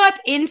he throw up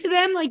into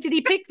them? Like, did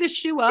he pick the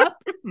shoe up?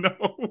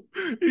 No.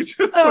 He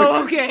just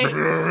okay.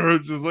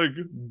 Just like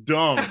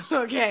dumped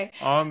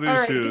on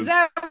these shoes.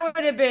 That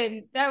would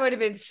have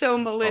been so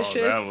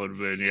malicious. Oh, that would have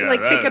been, yeah.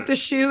 To pick up the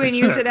shoe and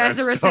use it as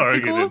a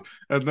receptacle. Targeted.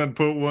 And then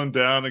put one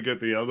down and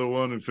get the other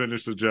one and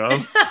finish the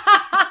job.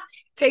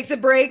 Takes a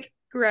break.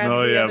 Grabs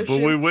the other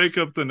shoe. We wake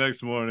up the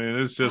next morning and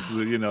it's just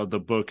the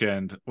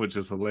bookend, which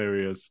is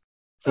hilarious.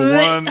 For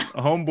one,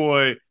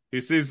 homeboy, he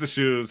sees the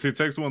shoes, he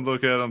takes one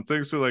look at them,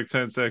 thinks for like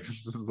 10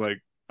 seconds, is like,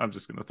 I'm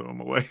just gonna throw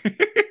them away.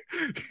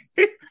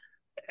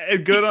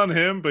 And good on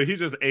him, but he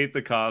just ate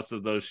the cost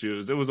of those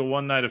shoes. It was a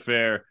one-night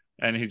affair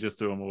and he just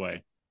threw them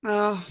away.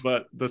 Oh.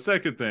 But the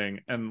second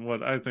thing, and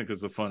what I think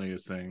is the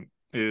funniest thing,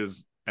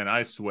 is, and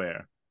I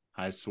swear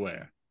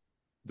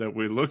that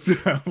we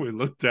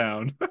looked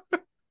down.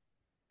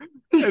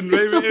 And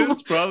maybe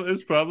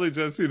it's probably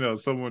just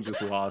someone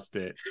just lost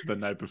it the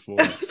night before,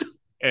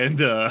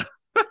 and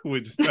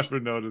we just never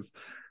noticed.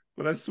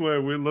 But I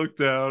swear we looked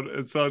down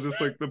and saw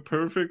just like the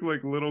perfect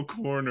like little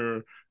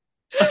corner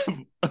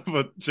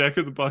a Jack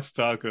in the Box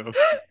taco,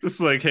 just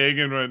like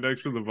hanging right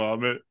next to the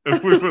vomit,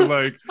 and we were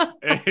like,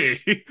 "Hey,"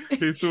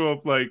 he threw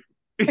up a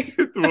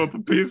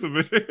piece of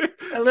it,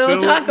 a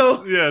little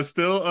taco. Yeah,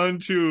 still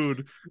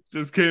unchewed,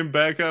 just came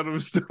back out of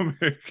his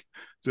stomach.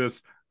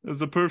 Just it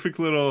was a perfect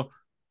little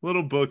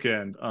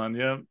bookend on.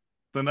 Yeah,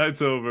 the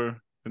night's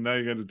over, and now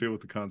you got to deal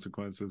with the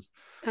consequences.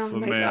 Oh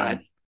my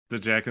God. The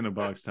Jack in the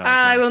Box taco.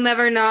 I will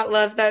never not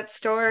love that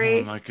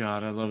story. Oh my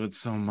God, I love it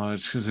so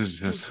much because it's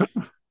just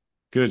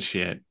good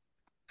shit.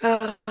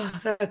 Oh,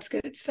 that's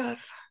good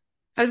stuff.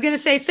 I was going to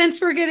say, since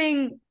we're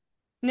getting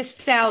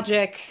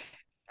nostalgic,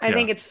 I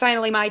think it's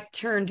finally my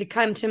turn to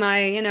come to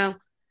my,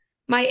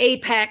 my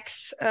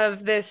apex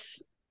of this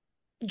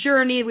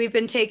journey we've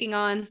been taking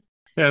on.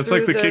 Yeah, it's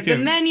like the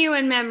menu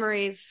and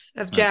memories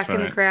of Jack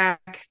and the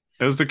Crack.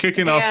 It was the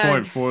kicking off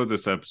point for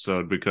this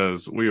episode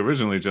because we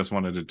originally just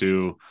wanted to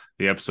do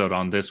the episode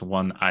on this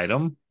one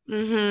item.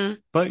 Mm-hmm.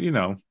 But,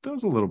 there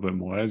was a little bit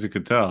more. As you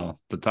could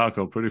tell, the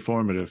taco, pretty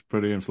formative,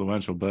 pretty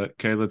influential. But,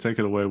 Kayla, take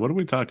it away. What are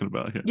we talking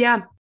about here?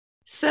 Yeah.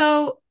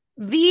 So,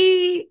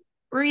 the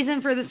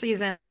reason for the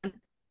season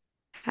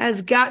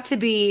has got to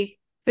be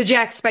the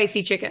Jack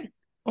Spicy Chicken.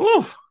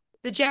 Oh!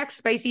 The Jack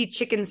Spicy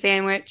Chicken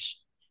sandwich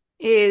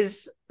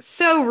is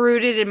so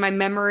rooted in my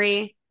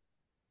memory.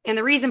 And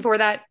the reason for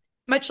that,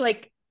 much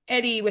like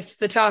Eddie with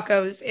the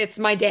tacos, it's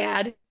my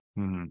dad.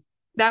 Mm-hmm.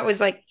 That was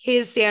like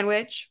his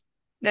sandwich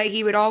that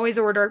he would always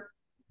order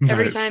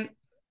every time.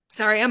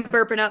 Sorry, I'm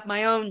burping up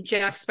my own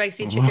Jack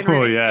Spicy Chicken.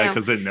 Oh, yeah,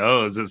 because it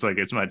knows. It's like,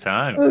 it's my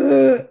time.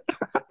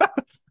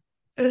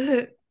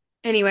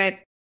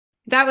 Anyway,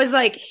 that was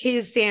like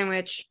his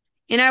sandwich.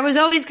 And I was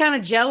always kind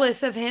of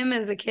jealous of him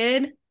as a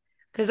kid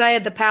because I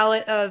had the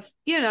palate of,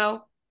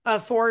 a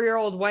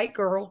 4-year-old white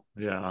girl.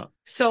 Yeah.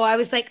 So I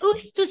was like, oh,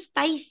 it's too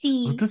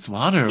spicy. What's this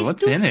water?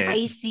 What's in it?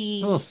 It's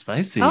a little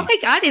spicy. Oh my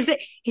God. Is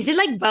it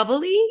like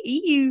bubbly?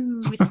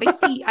 Ew,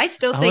 spicy. I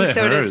still think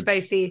soda's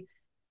spicy.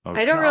 Oh,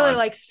 I don't really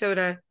like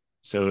soda.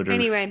 Soda.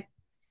 Anyway,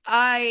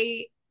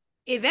 I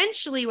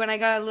eventually, when I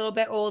got a little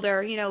bit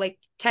older, like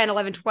 10,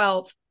 11,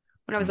 12,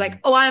 when I was like,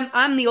 oh,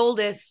 I'm the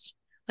oldest.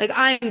 Like,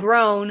 I'm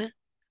grown.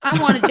 I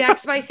want a Jack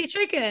Spicy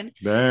Chicken.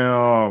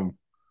 Damn.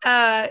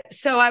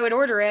 So I would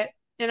order it.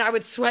 And I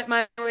would sweat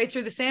my way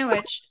through the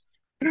sandwich.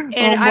 And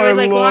I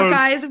would lock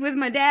eyes with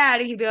my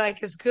dad. And he'd be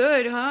like, it's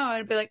good, huh? And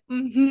I'd be like,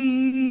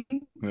 mm-hmm.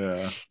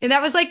 Yeah. And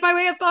that was like my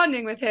way of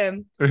bonding with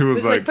him. It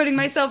was like putting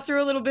myself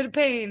through a little bit of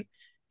pain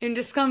and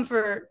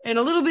discomfort and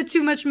a little bit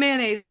too much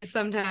mayonnaise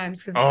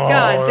sometimes. Because,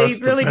 God,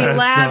 they'd really be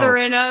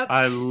lathering up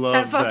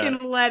that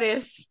fucking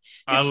lettuce.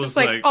 It's just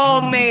like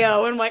all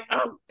mayo. And I'm like,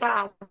 oh,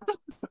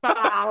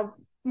 wow.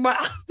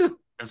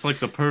 It's like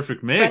the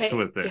perfect mix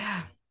with it.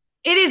 Yeah.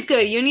 It is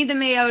good. You need the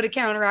mayo to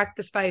counteract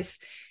the spice.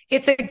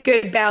 It's a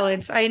good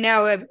balance. I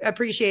now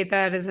appreciate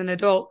that as an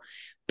adult.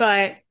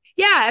 But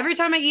yeah, every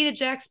time I eat a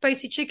Jack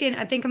Spicy Chicken,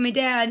 I think of my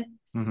dad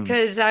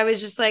because I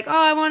was just like, oh,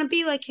 I want to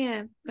be like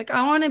him. Like,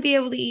 I want to be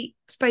able to eat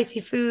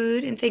spicy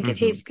food and think it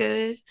tastes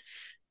good.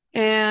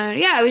 And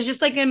yeah, it was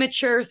just like a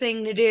mature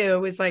thing to do.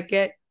 It was like,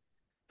 get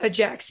a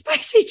Jack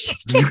Spicy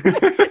Chicken.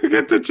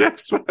 Get the Jack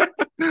Spicy.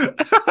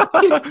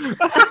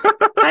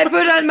 I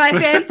put on my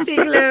fancy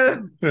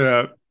clothes.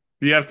 Yeah.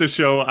 You have to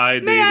show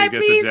ID. May I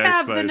please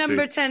have the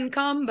number 10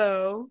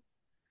 combo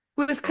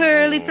with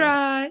curly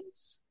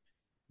fries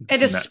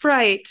and a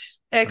Sprite,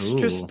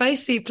 extra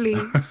spicy,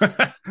 please.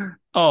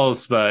 All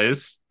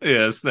spice.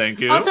 Yes, thank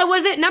you. Also,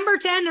 was it number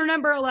 10 or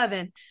number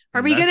 11?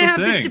 Are we going to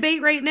have this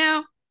debate right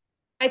now?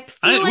 I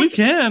feel like we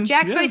can.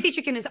 Jack Spicy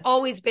Chicken has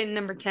always been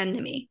number 10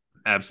 to me.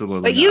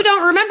 Absolutely But you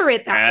don't remember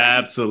it that way.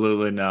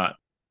 Absolutely not.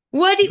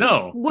 What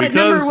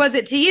number was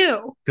it to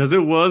you? Because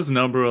it was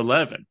number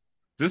 11.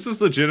 This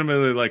is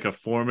legitimately like a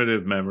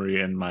formative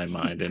memory in my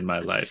mind, in my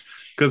life.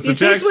 Because is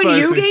this when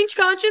you gained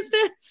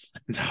consciousness?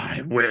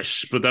 I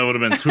wish, but that would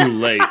have been too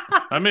late.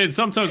 I mean,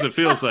 sometimes it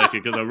feels like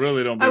it because I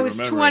really don't. I was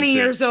 20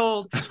 years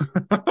old.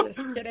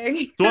 Just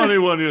kidding.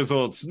 21 years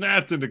old,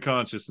 snapped into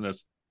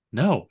consciousness.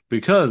 No,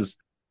 because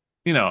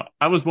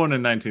I was born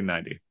in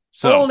 1990.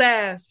 So old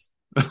ass.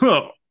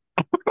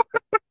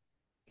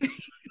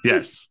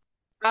 Yes.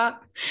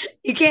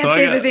 You can't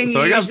say the thing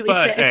you usually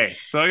say. Hey,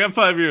 so I got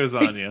 5 years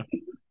on you.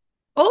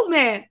 Old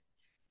man.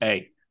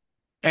 Hey,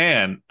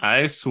 and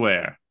I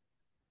swear,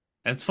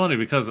 it's funny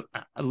because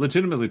I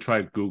legitimately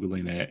tried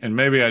Googling it, and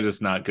maybe I'm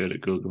just not good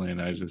at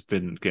Googling. I just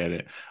didn't get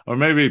it. Or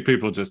maybe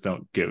people just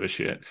don't give a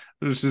shit,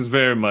 which is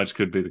very much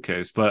could be the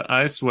case. But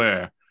I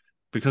swear,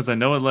 because I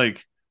know it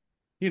like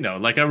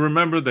I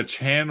remember the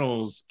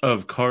channels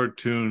of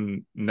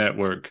Cartoon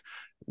Network,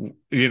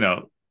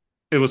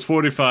 it was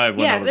 45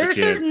 when I was a kid. Yeah, there are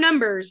certain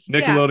numbers.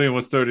 Nickelodeon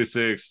was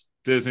 36,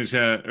 Disney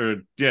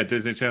Channel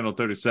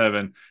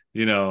 37,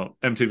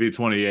 MTV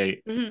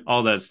 28,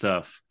 all that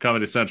stuff.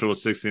 Comedy Central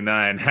was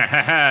 69. Ha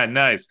ha ha,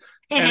 nice.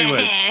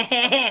 Anyways,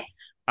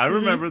 I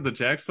remember the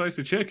Jack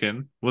Spicy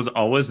Chicken was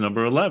always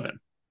number 11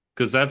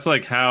 because that's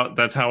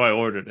how I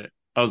ordered it.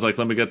 I was like,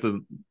 let me get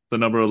the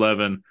number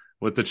 11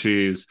 with the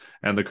cheese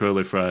and the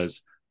curly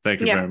fries. Thank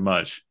you very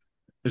much.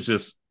 It's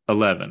just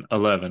 11,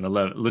 11,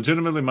 11.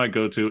 Legitimately my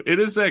go-to. It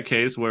is that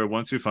case where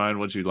once you find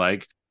what you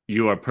like,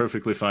 you are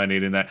perfectly fine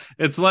eating that.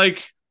 It's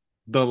like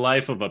the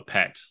life of a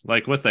pet,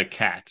 like with a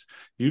cat.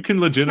 You can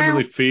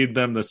legitimately feed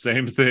them the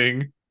same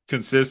thing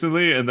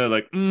consistently, and they're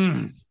like,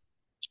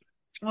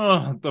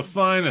 oh, the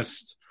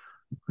finest,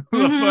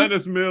 the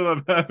finest meal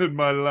I've had in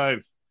my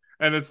life.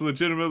 And it's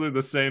legitimately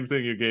the same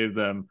thing you gave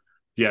them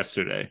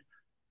yesterday.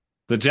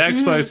 The Jack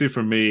Spicy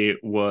for me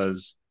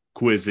was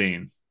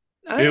cuisine.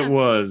 It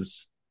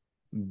was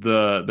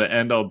the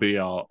end all be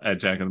all at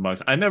Jack in the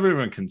Box. I never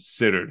even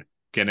considered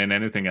getting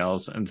anything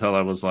else until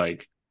I was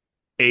like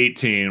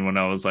 18, when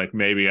I was like,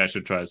 maybe I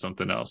should try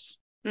something else.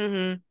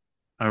 I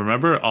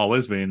remember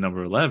always being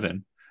number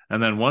 11.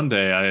 And then one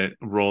day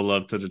I roll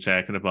up to the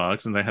Jack in the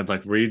Box and they had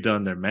like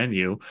redone their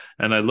menu.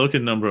 And I look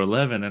at number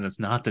 11 and it's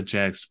not the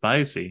Jack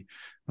Spicy.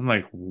 I'm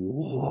like,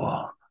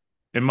 whoa.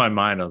 In my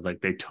mind, I was like,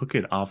 they took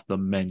it off the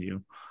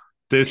menu.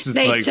 They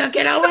took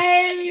it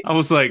away. I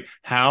was like,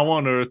 how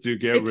on earth do you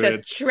get rid?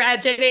 It's a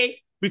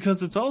tragedy.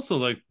 Because it's also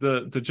like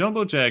the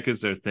Jumbo Jack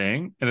is their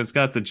thing, and it's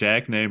got the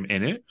Jack name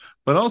in it.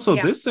 But also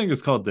this thing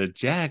is called the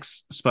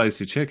Jack's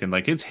Spicy Chicken.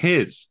 Like, it's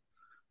his.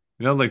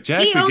 You know, like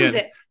Jack owns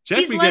it.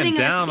 Jack be getting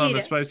down on the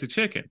spicy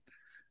chicken.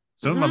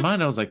 So in my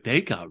mind, I was like,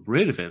 they got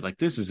rid of it. Like,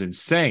 this is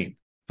insane.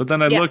 But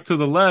then I looked to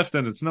the left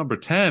and it's number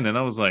 10. And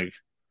I was like,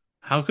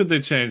 how could they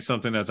change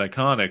something as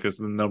iconic as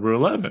the number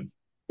 11?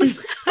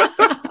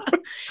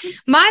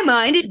 My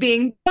mind is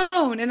being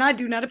blown and I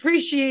do not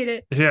appreciate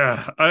it.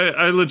 Yeah,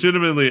 I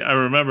legitimately, I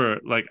remember,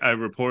 like, I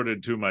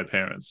reported to my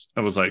parents.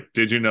 I was like,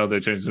 did you know they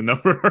changed the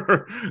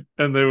number?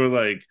 And they were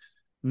like,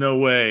 no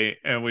way.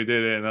 And we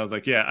did it. And I was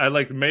like, yeah, I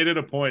like made it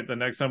a point the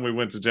next time we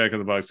went to Jack in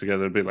the Box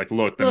together to be like,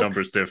 look, the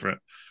number's different.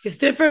 It's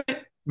different.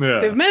 Yeah.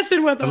 They're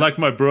messing with us. And like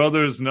my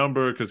brother's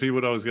number, because he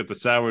would always get the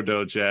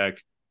sourdough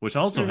Jack, which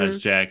also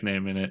has Jack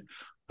name in it.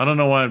 I don't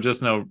know why I'm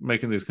just now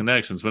making these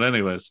connections. But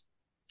anyways,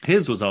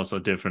 his was also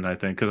different, I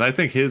think, because I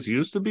think his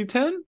used to be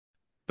 10,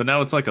 but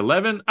now it's like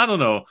 11. I don't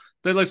know.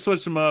 They like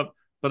switched them up,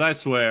 but I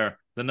swear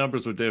the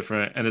numbers were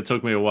different and it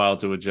took me a while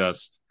to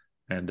adjust.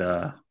 And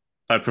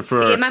I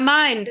prefer. See, in my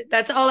mind,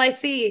 that's all I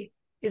see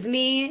is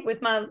me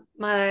with my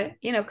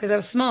because I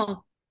was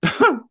small.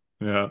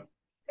 Yeah.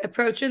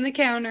 Approaching the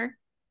counter,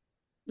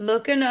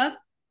 looking up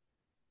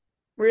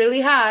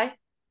really high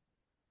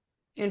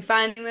and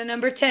finding the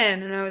number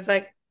 10. And I was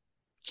like,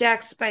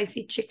 Jack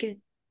Spicy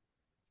Chicken.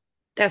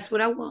 That's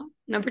what I want.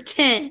 Number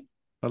 10.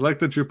 I like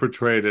that you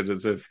portrayed it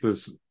as if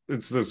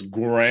it's this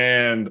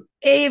grand.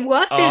 It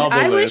was.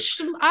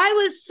 Obelisk. I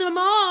was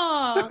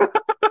small.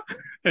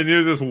 And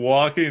you're just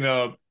walking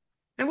up.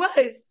 I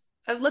was.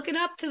 I'm looking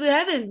up to the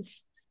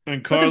heavens.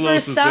 And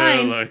Carlos is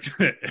there like,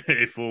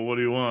 hey, fool, what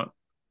do you want?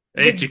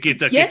 Hey,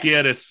 chiquita, ¿qué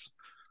quieres?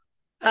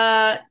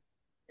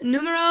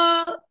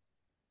 Número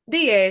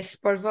 10,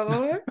 por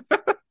favor.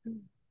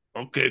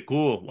 Okay,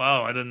 cool.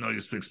 Wow, I didn't know you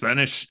speak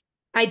Spanish.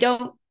 I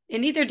don't.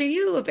 And neither do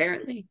you,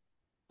 apparently.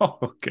 Oh,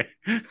 okay.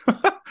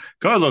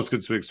 Carlos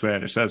could speak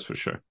Spanish, that's for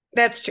sure.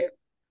 That's true.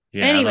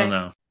 Yeah, anyway, I don't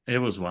know. It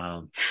was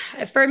wild.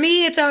 For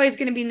me, it's always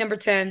going to be number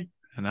 10.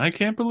 And I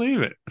can't believe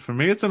it. For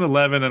me, it's an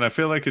 11, and I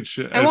feel like it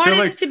should. I wanted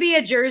it to be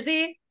a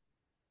jersey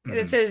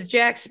that says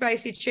Jack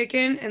Spicy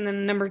Chicken and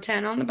then number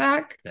 10 on the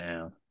back.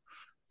 Damn.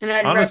 And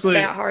I'd rep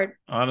that hard.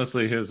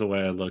 Honestly, here's the way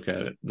I look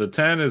at it. The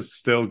 10 is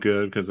still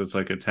good because it's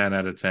like a 10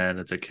 out of 10.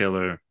 It's a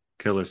killer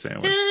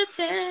sandwich.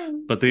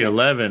 10. But the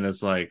 11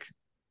 is like,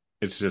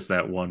 it's just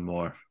that one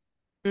more.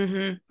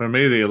 Mm-hmm. For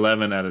me, the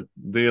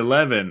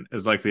 11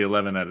 is like the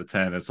 11 out of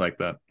 10. It's like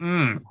the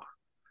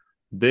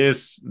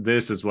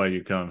this is why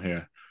you come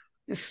here.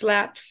 It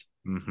slaps.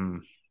 Mm-hmm.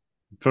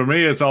 For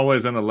me, it's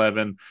always an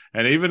 11,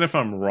 and even if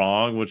I'm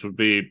wrong, which would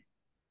be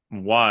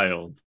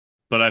wild,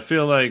 but I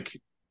feel like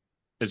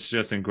it's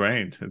just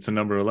ingrained. It's a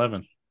number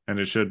 11, and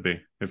it should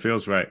be. It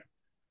feels right.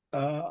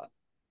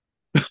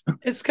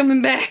 It's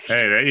coming back.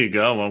 Hey, there you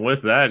go. And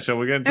with that, shall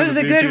we get into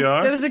the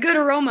DTR? It was a good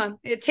aroma.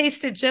 It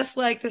tasted just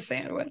like the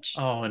sandwich.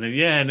 Oh, and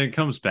it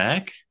comes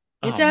back.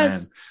 It does.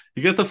 Man.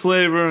 You get the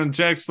flavor, and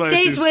Jack Spicy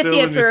stays with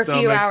you for a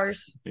few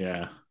hours.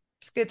 Yeah.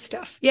 It's good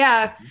stuff.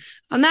 Yeah.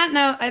 On that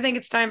note, I think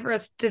it's time for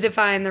us to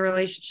define the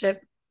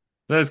relationship.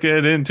 Let's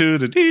get into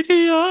the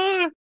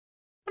DTR.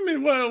 I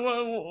mean,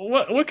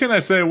 what can I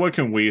say? What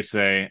can we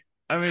say?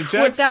 I mean,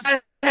 what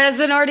that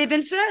hasn't already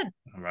been said.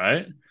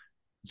 Right?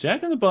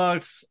 Jack in the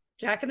Box.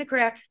 Jack in the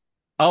Crack.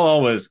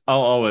 I'll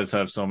always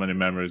have so many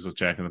memories with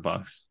Jack in the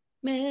Box.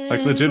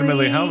 Like,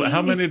 legitimately,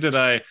 how many did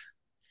I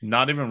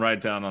not even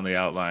write down on the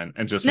outline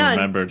and just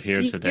remembered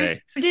here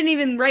today? You didn't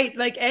even write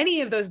like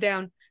any of those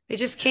down. They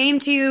just came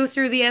to you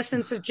through the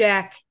essence of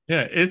Jack.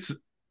 Yeah,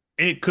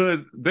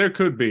 there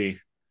could be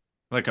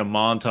like a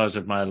montage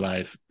of my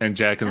life, and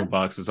Jack in the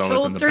Box is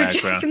always in the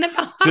background. Jack in the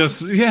Box.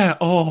 Just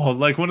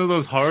like one of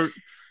those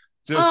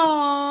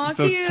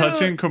those cute.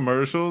 touching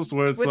commercials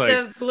where it's with like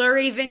the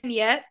blurry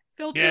vignette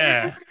filter.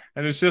 Yeah.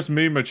 And it's just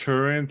me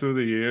maturing through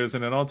the years,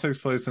 and it all takes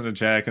place in a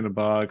Jack in the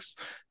Box.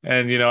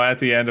 And, you know, at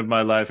the end of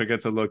my life, I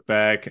get to look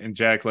back, and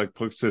Jack, like,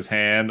 puts his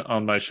hand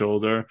on my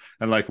shoulder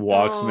and, like,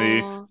 walks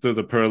me through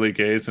the pearly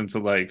gates into,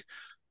 like,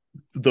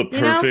 the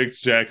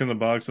perfect Jack in the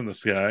Box in the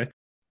sky.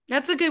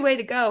 That's a good way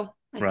to go,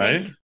 I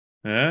think.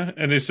 Yeah.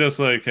 And it's just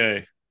like,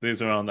 hey,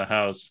 these are on the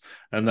house.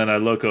 And then I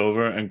look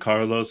over, and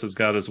Carlos has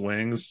got his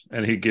wings,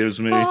 and he gives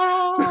me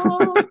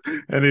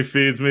and he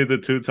feeds me the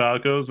 2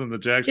 tacos and the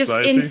Jack just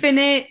Spicy.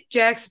 Infinite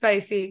Jack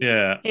Spicy.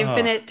 Yeah.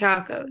 Infinite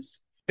tacos.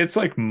 It's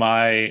like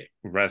my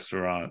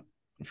restaurant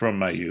from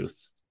my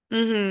youth.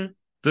 Mm-hmm.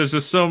 There's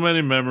just so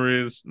many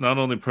memories, not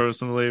only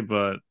personally,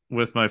 but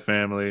with my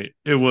family.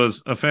 It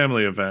was a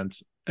family event.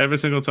 Every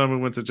single time we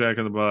went to Jack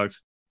in the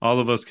Box, all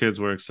of us kids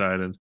were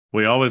excited.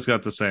 We always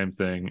got the same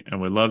thing,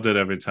 and we loved it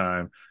every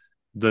time.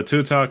 The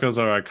 2 tacos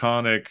are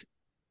iconic,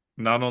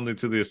 not only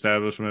to the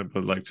establishment,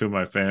 but like to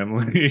my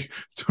family,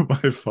 to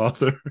my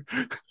father,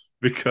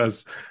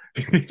 because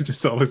he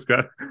just always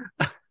got,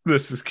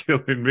 this is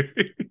killing me.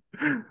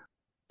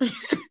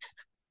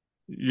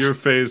 Your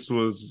face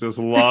was just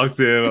locked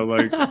in. I'm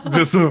like,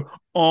 just,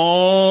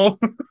 oh.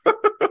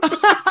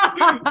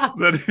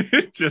 That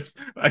it just,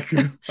 I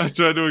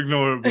tried to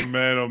ignore it, but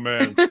man, oh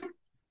man.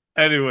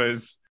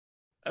 Anyways,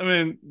 I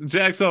mean,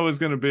 Jack's always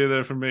going to be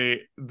there for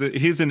me.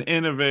 He's an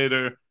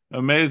innovator,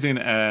 amazing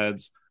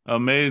ads,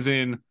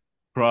 amazing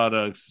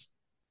products,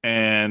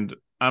 and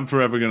I'm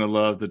forever going to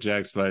love the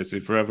Jack Spicy,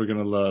 forever going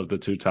to love the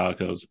 2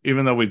 tacos.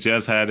 Even though we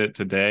just had it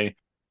today,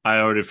 I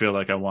already feel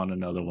like I want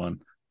another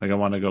one. Like I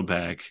want to go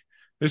back.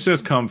 It's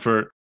just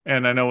comfort,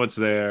 and I know it's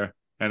there,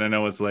 and I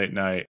know it's late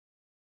night.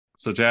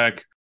 So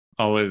Jack,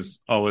 always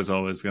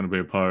going to be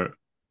a part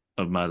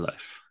of my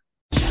life.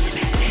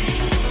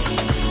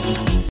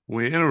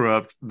 We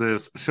interrupt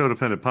this Show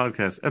Dependent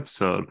podcast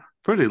episode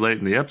pretty late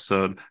in the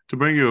episode to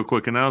bring you a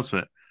quick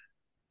announcement.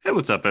 Hey,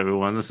 what's up,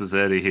 everyone? This is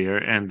Eddie here,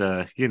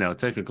 and you know,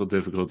 technical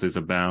difficulties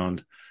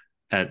abound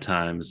at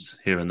times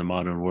here in the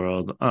modern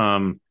world.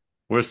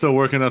 We're still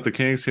working out the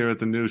kinks here at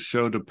the new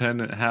Show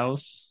Dependent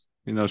house,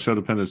 you know, Show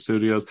Dependent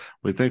Studios.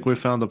 We think we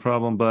found the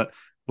problem, but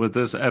with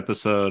this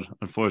episode,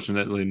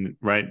 unfortunately,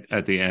 right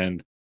at the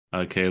end,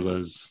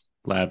 Kayla's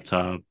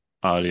laptop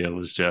audio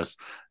was just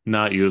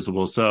not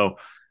usable. So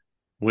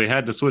we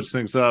had to switch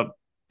things up.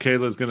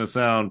 Kayla's going to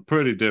sound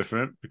pretty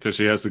different because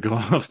she has to go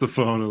off the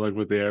phone like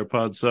with the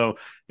AirPods. So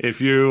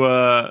if you,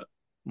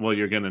 well,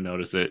 you're going to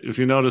notice it. If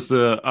you notice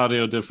the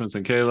audio difference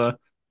in Kayla,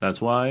 that's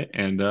why.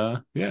 And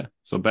yeah,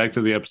 so back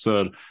to the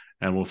episode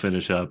and we'll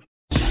finish up.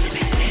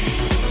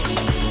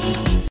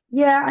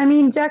 Yeah, I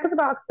mean, Jack in the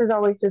Box has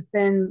always just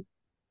been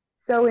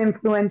so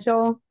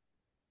influential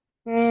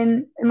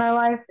in my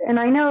life. And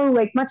I know,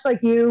 like, much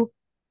like you,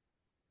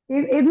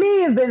 it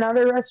may have been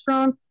other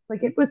restaurants.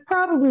 Like, it was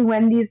probably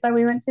Wendy's that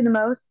we went to the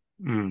most.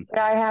 But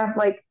I have,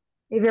 like,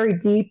 a very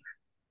deep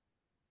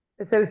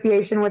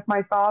association with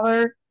my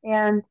father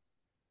and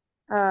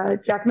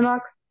Jack in the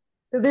Box.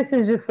 So this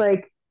is just,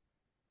 like,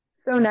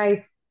 so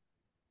nice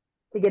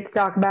to get to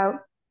talk about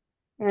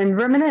and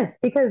reminisce.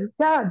 Because,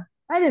 God,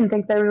 I didn't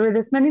think there were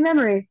this many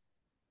memories.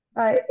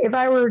 If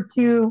I were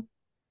to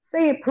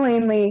say it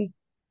plainly,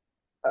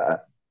 oh,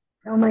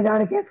 my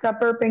God, I can't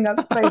stop burping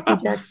up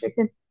spicy Jack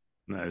chicken.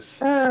 Nice.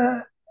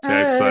 Jack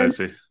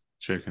Spicy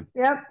chicken.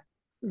 Yep.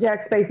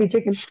 Jack Spicy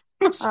chicken.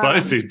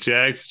 Spicy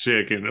Jack's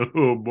chicken.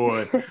 Oh,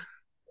 boy.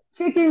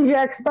 Chicken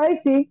Jack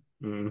Spicy.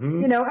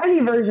 Mm-hmm. You know, any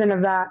version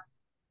of that.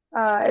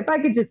 If I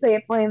could just say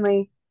it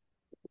plainly,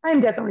 I'm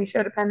definitely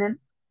show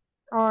dependent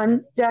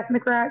on Jack and the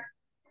Crack.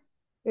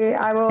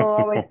 I will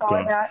always call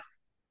it that.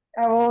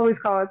 I will always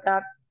call it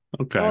that.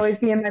 Okay. It'll always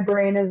be in my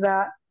brain as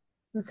that.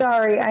 I'm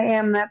sorry, I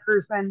am that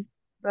person,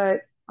 but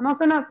I'm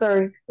also not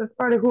sorry. That's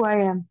part of who I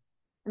am.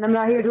 And I'm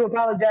not here to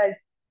apologize.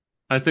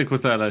 I think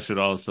with that, I should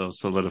also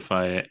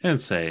solidify it and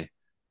say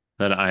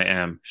that I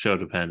am show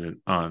dependent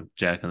on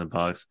Jack in the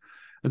Box.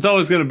 It's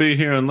always going to be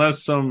here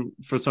unless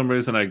for some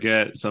reason I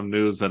get some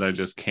news that I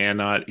just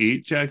cannot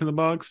eat Jack in the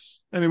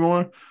Box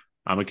anymore.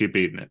 I'm going to keep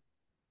eating it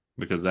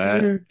because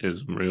that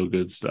is real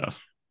good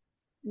stuff.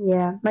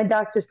 Yeah, my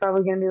doctor's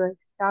probably going to be like,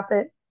 stop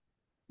it.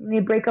 You need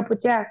to break up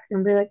with Jack.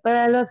 And be like, but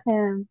I love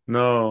him.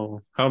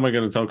 No. How am I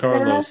going to tell But I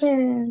love Carlos?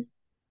 him.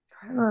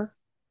 Carlos.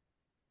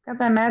 Got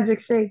that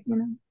magic shake, you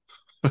know.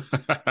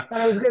 Thought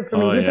it was good for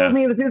me. He told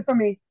me it was good for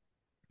me.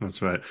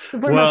 That's right.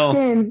 Good for my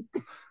skin.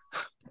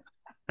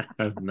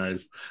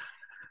 Nice.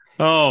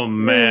 Oh,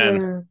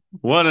 man.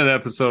 What an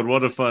episode.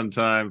 What a fun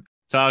time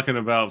talking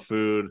about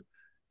food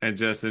and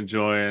just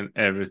enjoying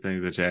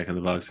everything that Jack in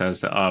the Box has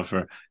to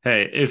offer.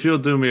 Hey, if you'll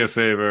do me a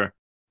favor,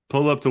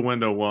 pull up to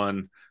window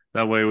 1.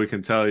 That way we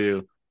can tell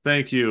you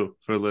thank you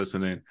for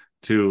listening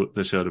to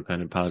the Show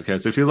Dependent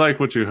podcast. If you like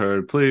what you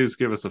heard, please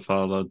give us a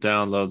follow,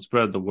 download,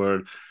 spread the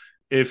word.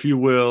 If you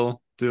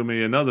will, do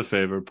me another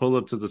favor, pull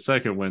up to the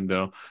second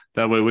window.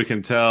 That way we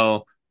can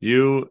tell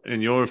you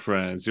and your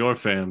friends, your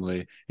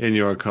family in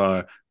your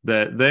car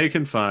that they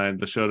can find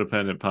the Show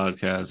Dependent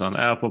podcast on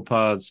Apple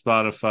Pods,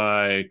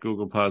 Spotify,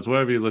 Google Pods,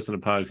 wherever you listen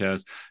to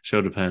podcasts.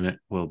 Show Dependent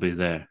will be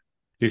there.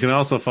 You can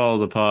also follow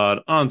the pod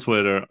on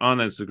Twitter, on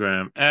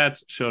Instagram, at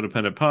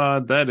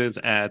ShowDependentPod. That is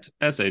at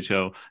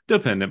SHO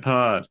Dependent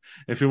Pod.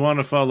 If you want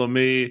to follow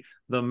me,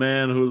 the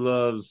man who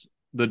loves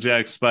the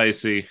Jack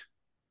Spicy,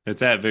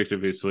 it's at Victor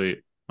V.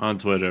 Sweet on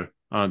Twitter,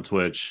 on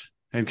Twitch.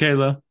 And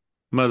Kayla,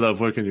 my love,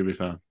 where can you be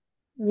found?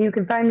 You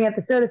can find me at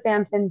the soda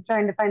fountain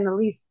trying to find the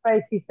least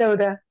spicy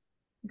soda.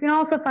 You can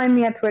also find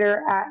me at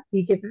Twitter at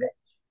DJPavich.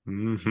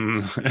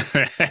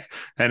 Mm-hmm.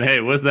 And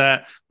hey, with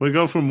that, we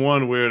go from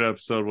one weird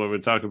episode where we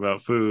talk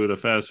about food, a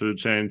fast food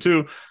chain,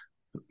 to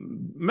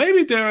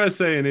maybe, dare I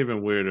say, an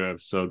even weirder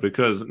episode,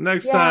 because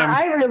next time...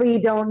 I really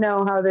don't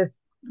know how this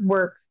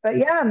works, but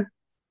yeah,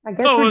 I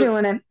guess we're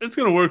doing it. It's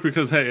going to work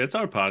because, hey, it's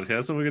our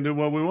podcast and we can do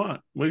what we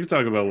want. We can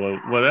talk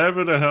about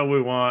whatever the hell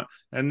we want.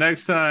 And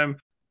next time,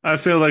 I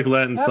feel like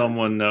letting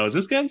someone know,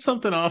 just getting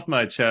something off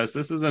my chest.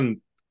 This is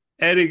an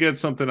Eddie gets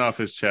something off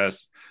his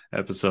chest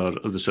episode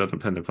of the Show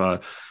Dependent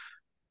Pod.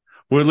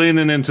 We're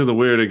leaning into the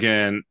weird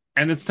again,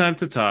 and it's time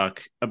to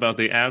talk about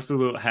the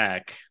absolute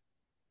hack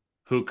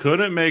who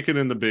couldn't make it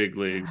in the big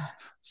leagues.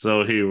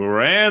 So he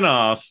ran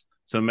off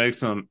to make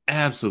some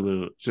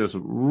absolute, just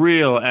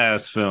real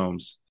ass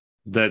films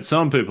that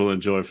some people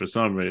enjoy for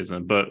some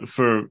reason. But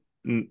for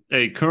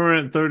a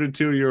current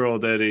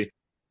 32-year-old Eddie,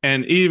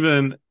 and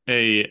even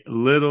a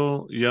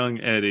little young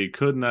Eddie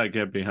could not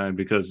get behind,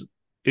 because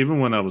even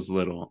when I was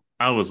little,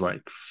 I was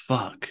like,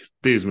 fuck,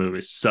 these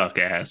movies suck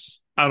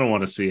ass. I don't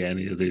want to see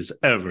any of these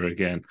ever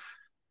again.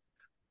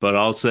 But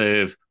I'll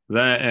save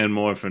that and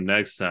more for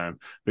next time,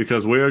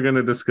 because we are going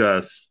to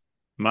discuss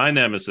my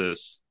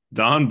nemesis,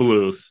 Don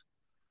Bluth,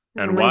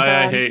 and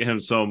why I hate him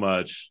so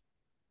much,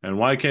 and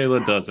why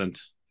Kayla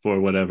doesn't, for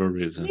whatever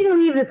reason. You don't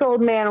leave this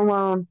old man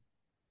alone.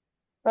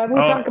 But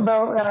we'll talk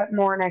about that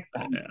more next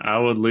time. I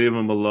would leave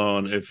him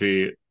alone if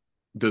he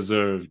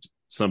deserved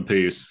some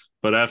peace.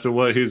 But after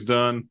what he's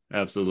done,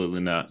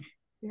 absolutely not.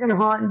 You're going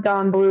to haunt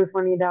Don Bluth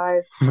when he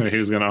dies.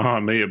 He's going to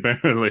haunt me,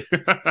 apparently.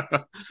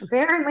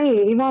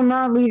 Apparently, he will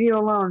not leave you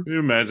alone. Can you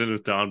imagine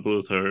if Don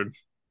Bluth heard?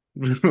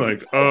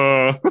 Like,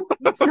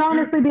 You should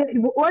honestly be,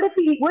 what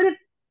if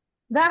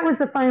that was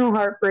the final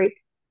heartbreak?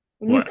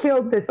 And you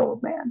killed this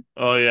old man.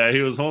 Oh, yeah.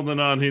 He was holding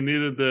on. He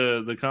needed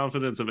the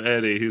confidence of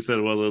Eddie. He said,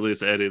 well, at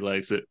least Eddie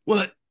likes it.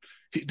 What?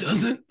 He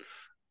doesn't?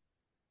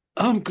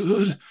 I'm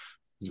good.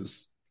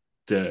 Just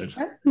dead.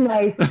 That's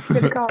nice.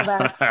 Good call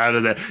back. Out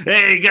of there.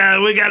 Hey,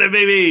 God, we got it,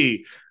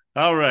 baby.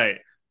 All right.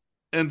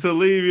 And to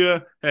leave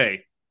you,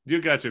 hey,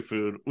 you got your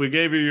food. We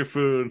gave you your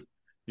food.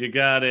 You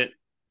got it.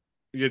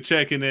 You're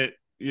checking it.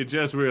 You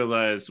just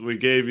realized we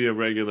gave you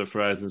regular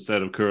fries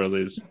instead of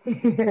curlies.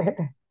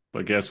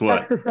 But guess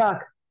what? That's the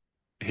suck.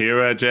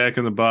 Here at Jack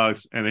in the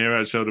Box and here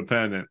at Show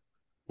Dependent,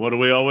 what do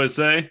we always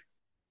say?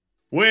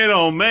 We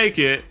don't make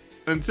it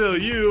until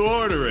you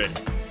order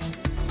it.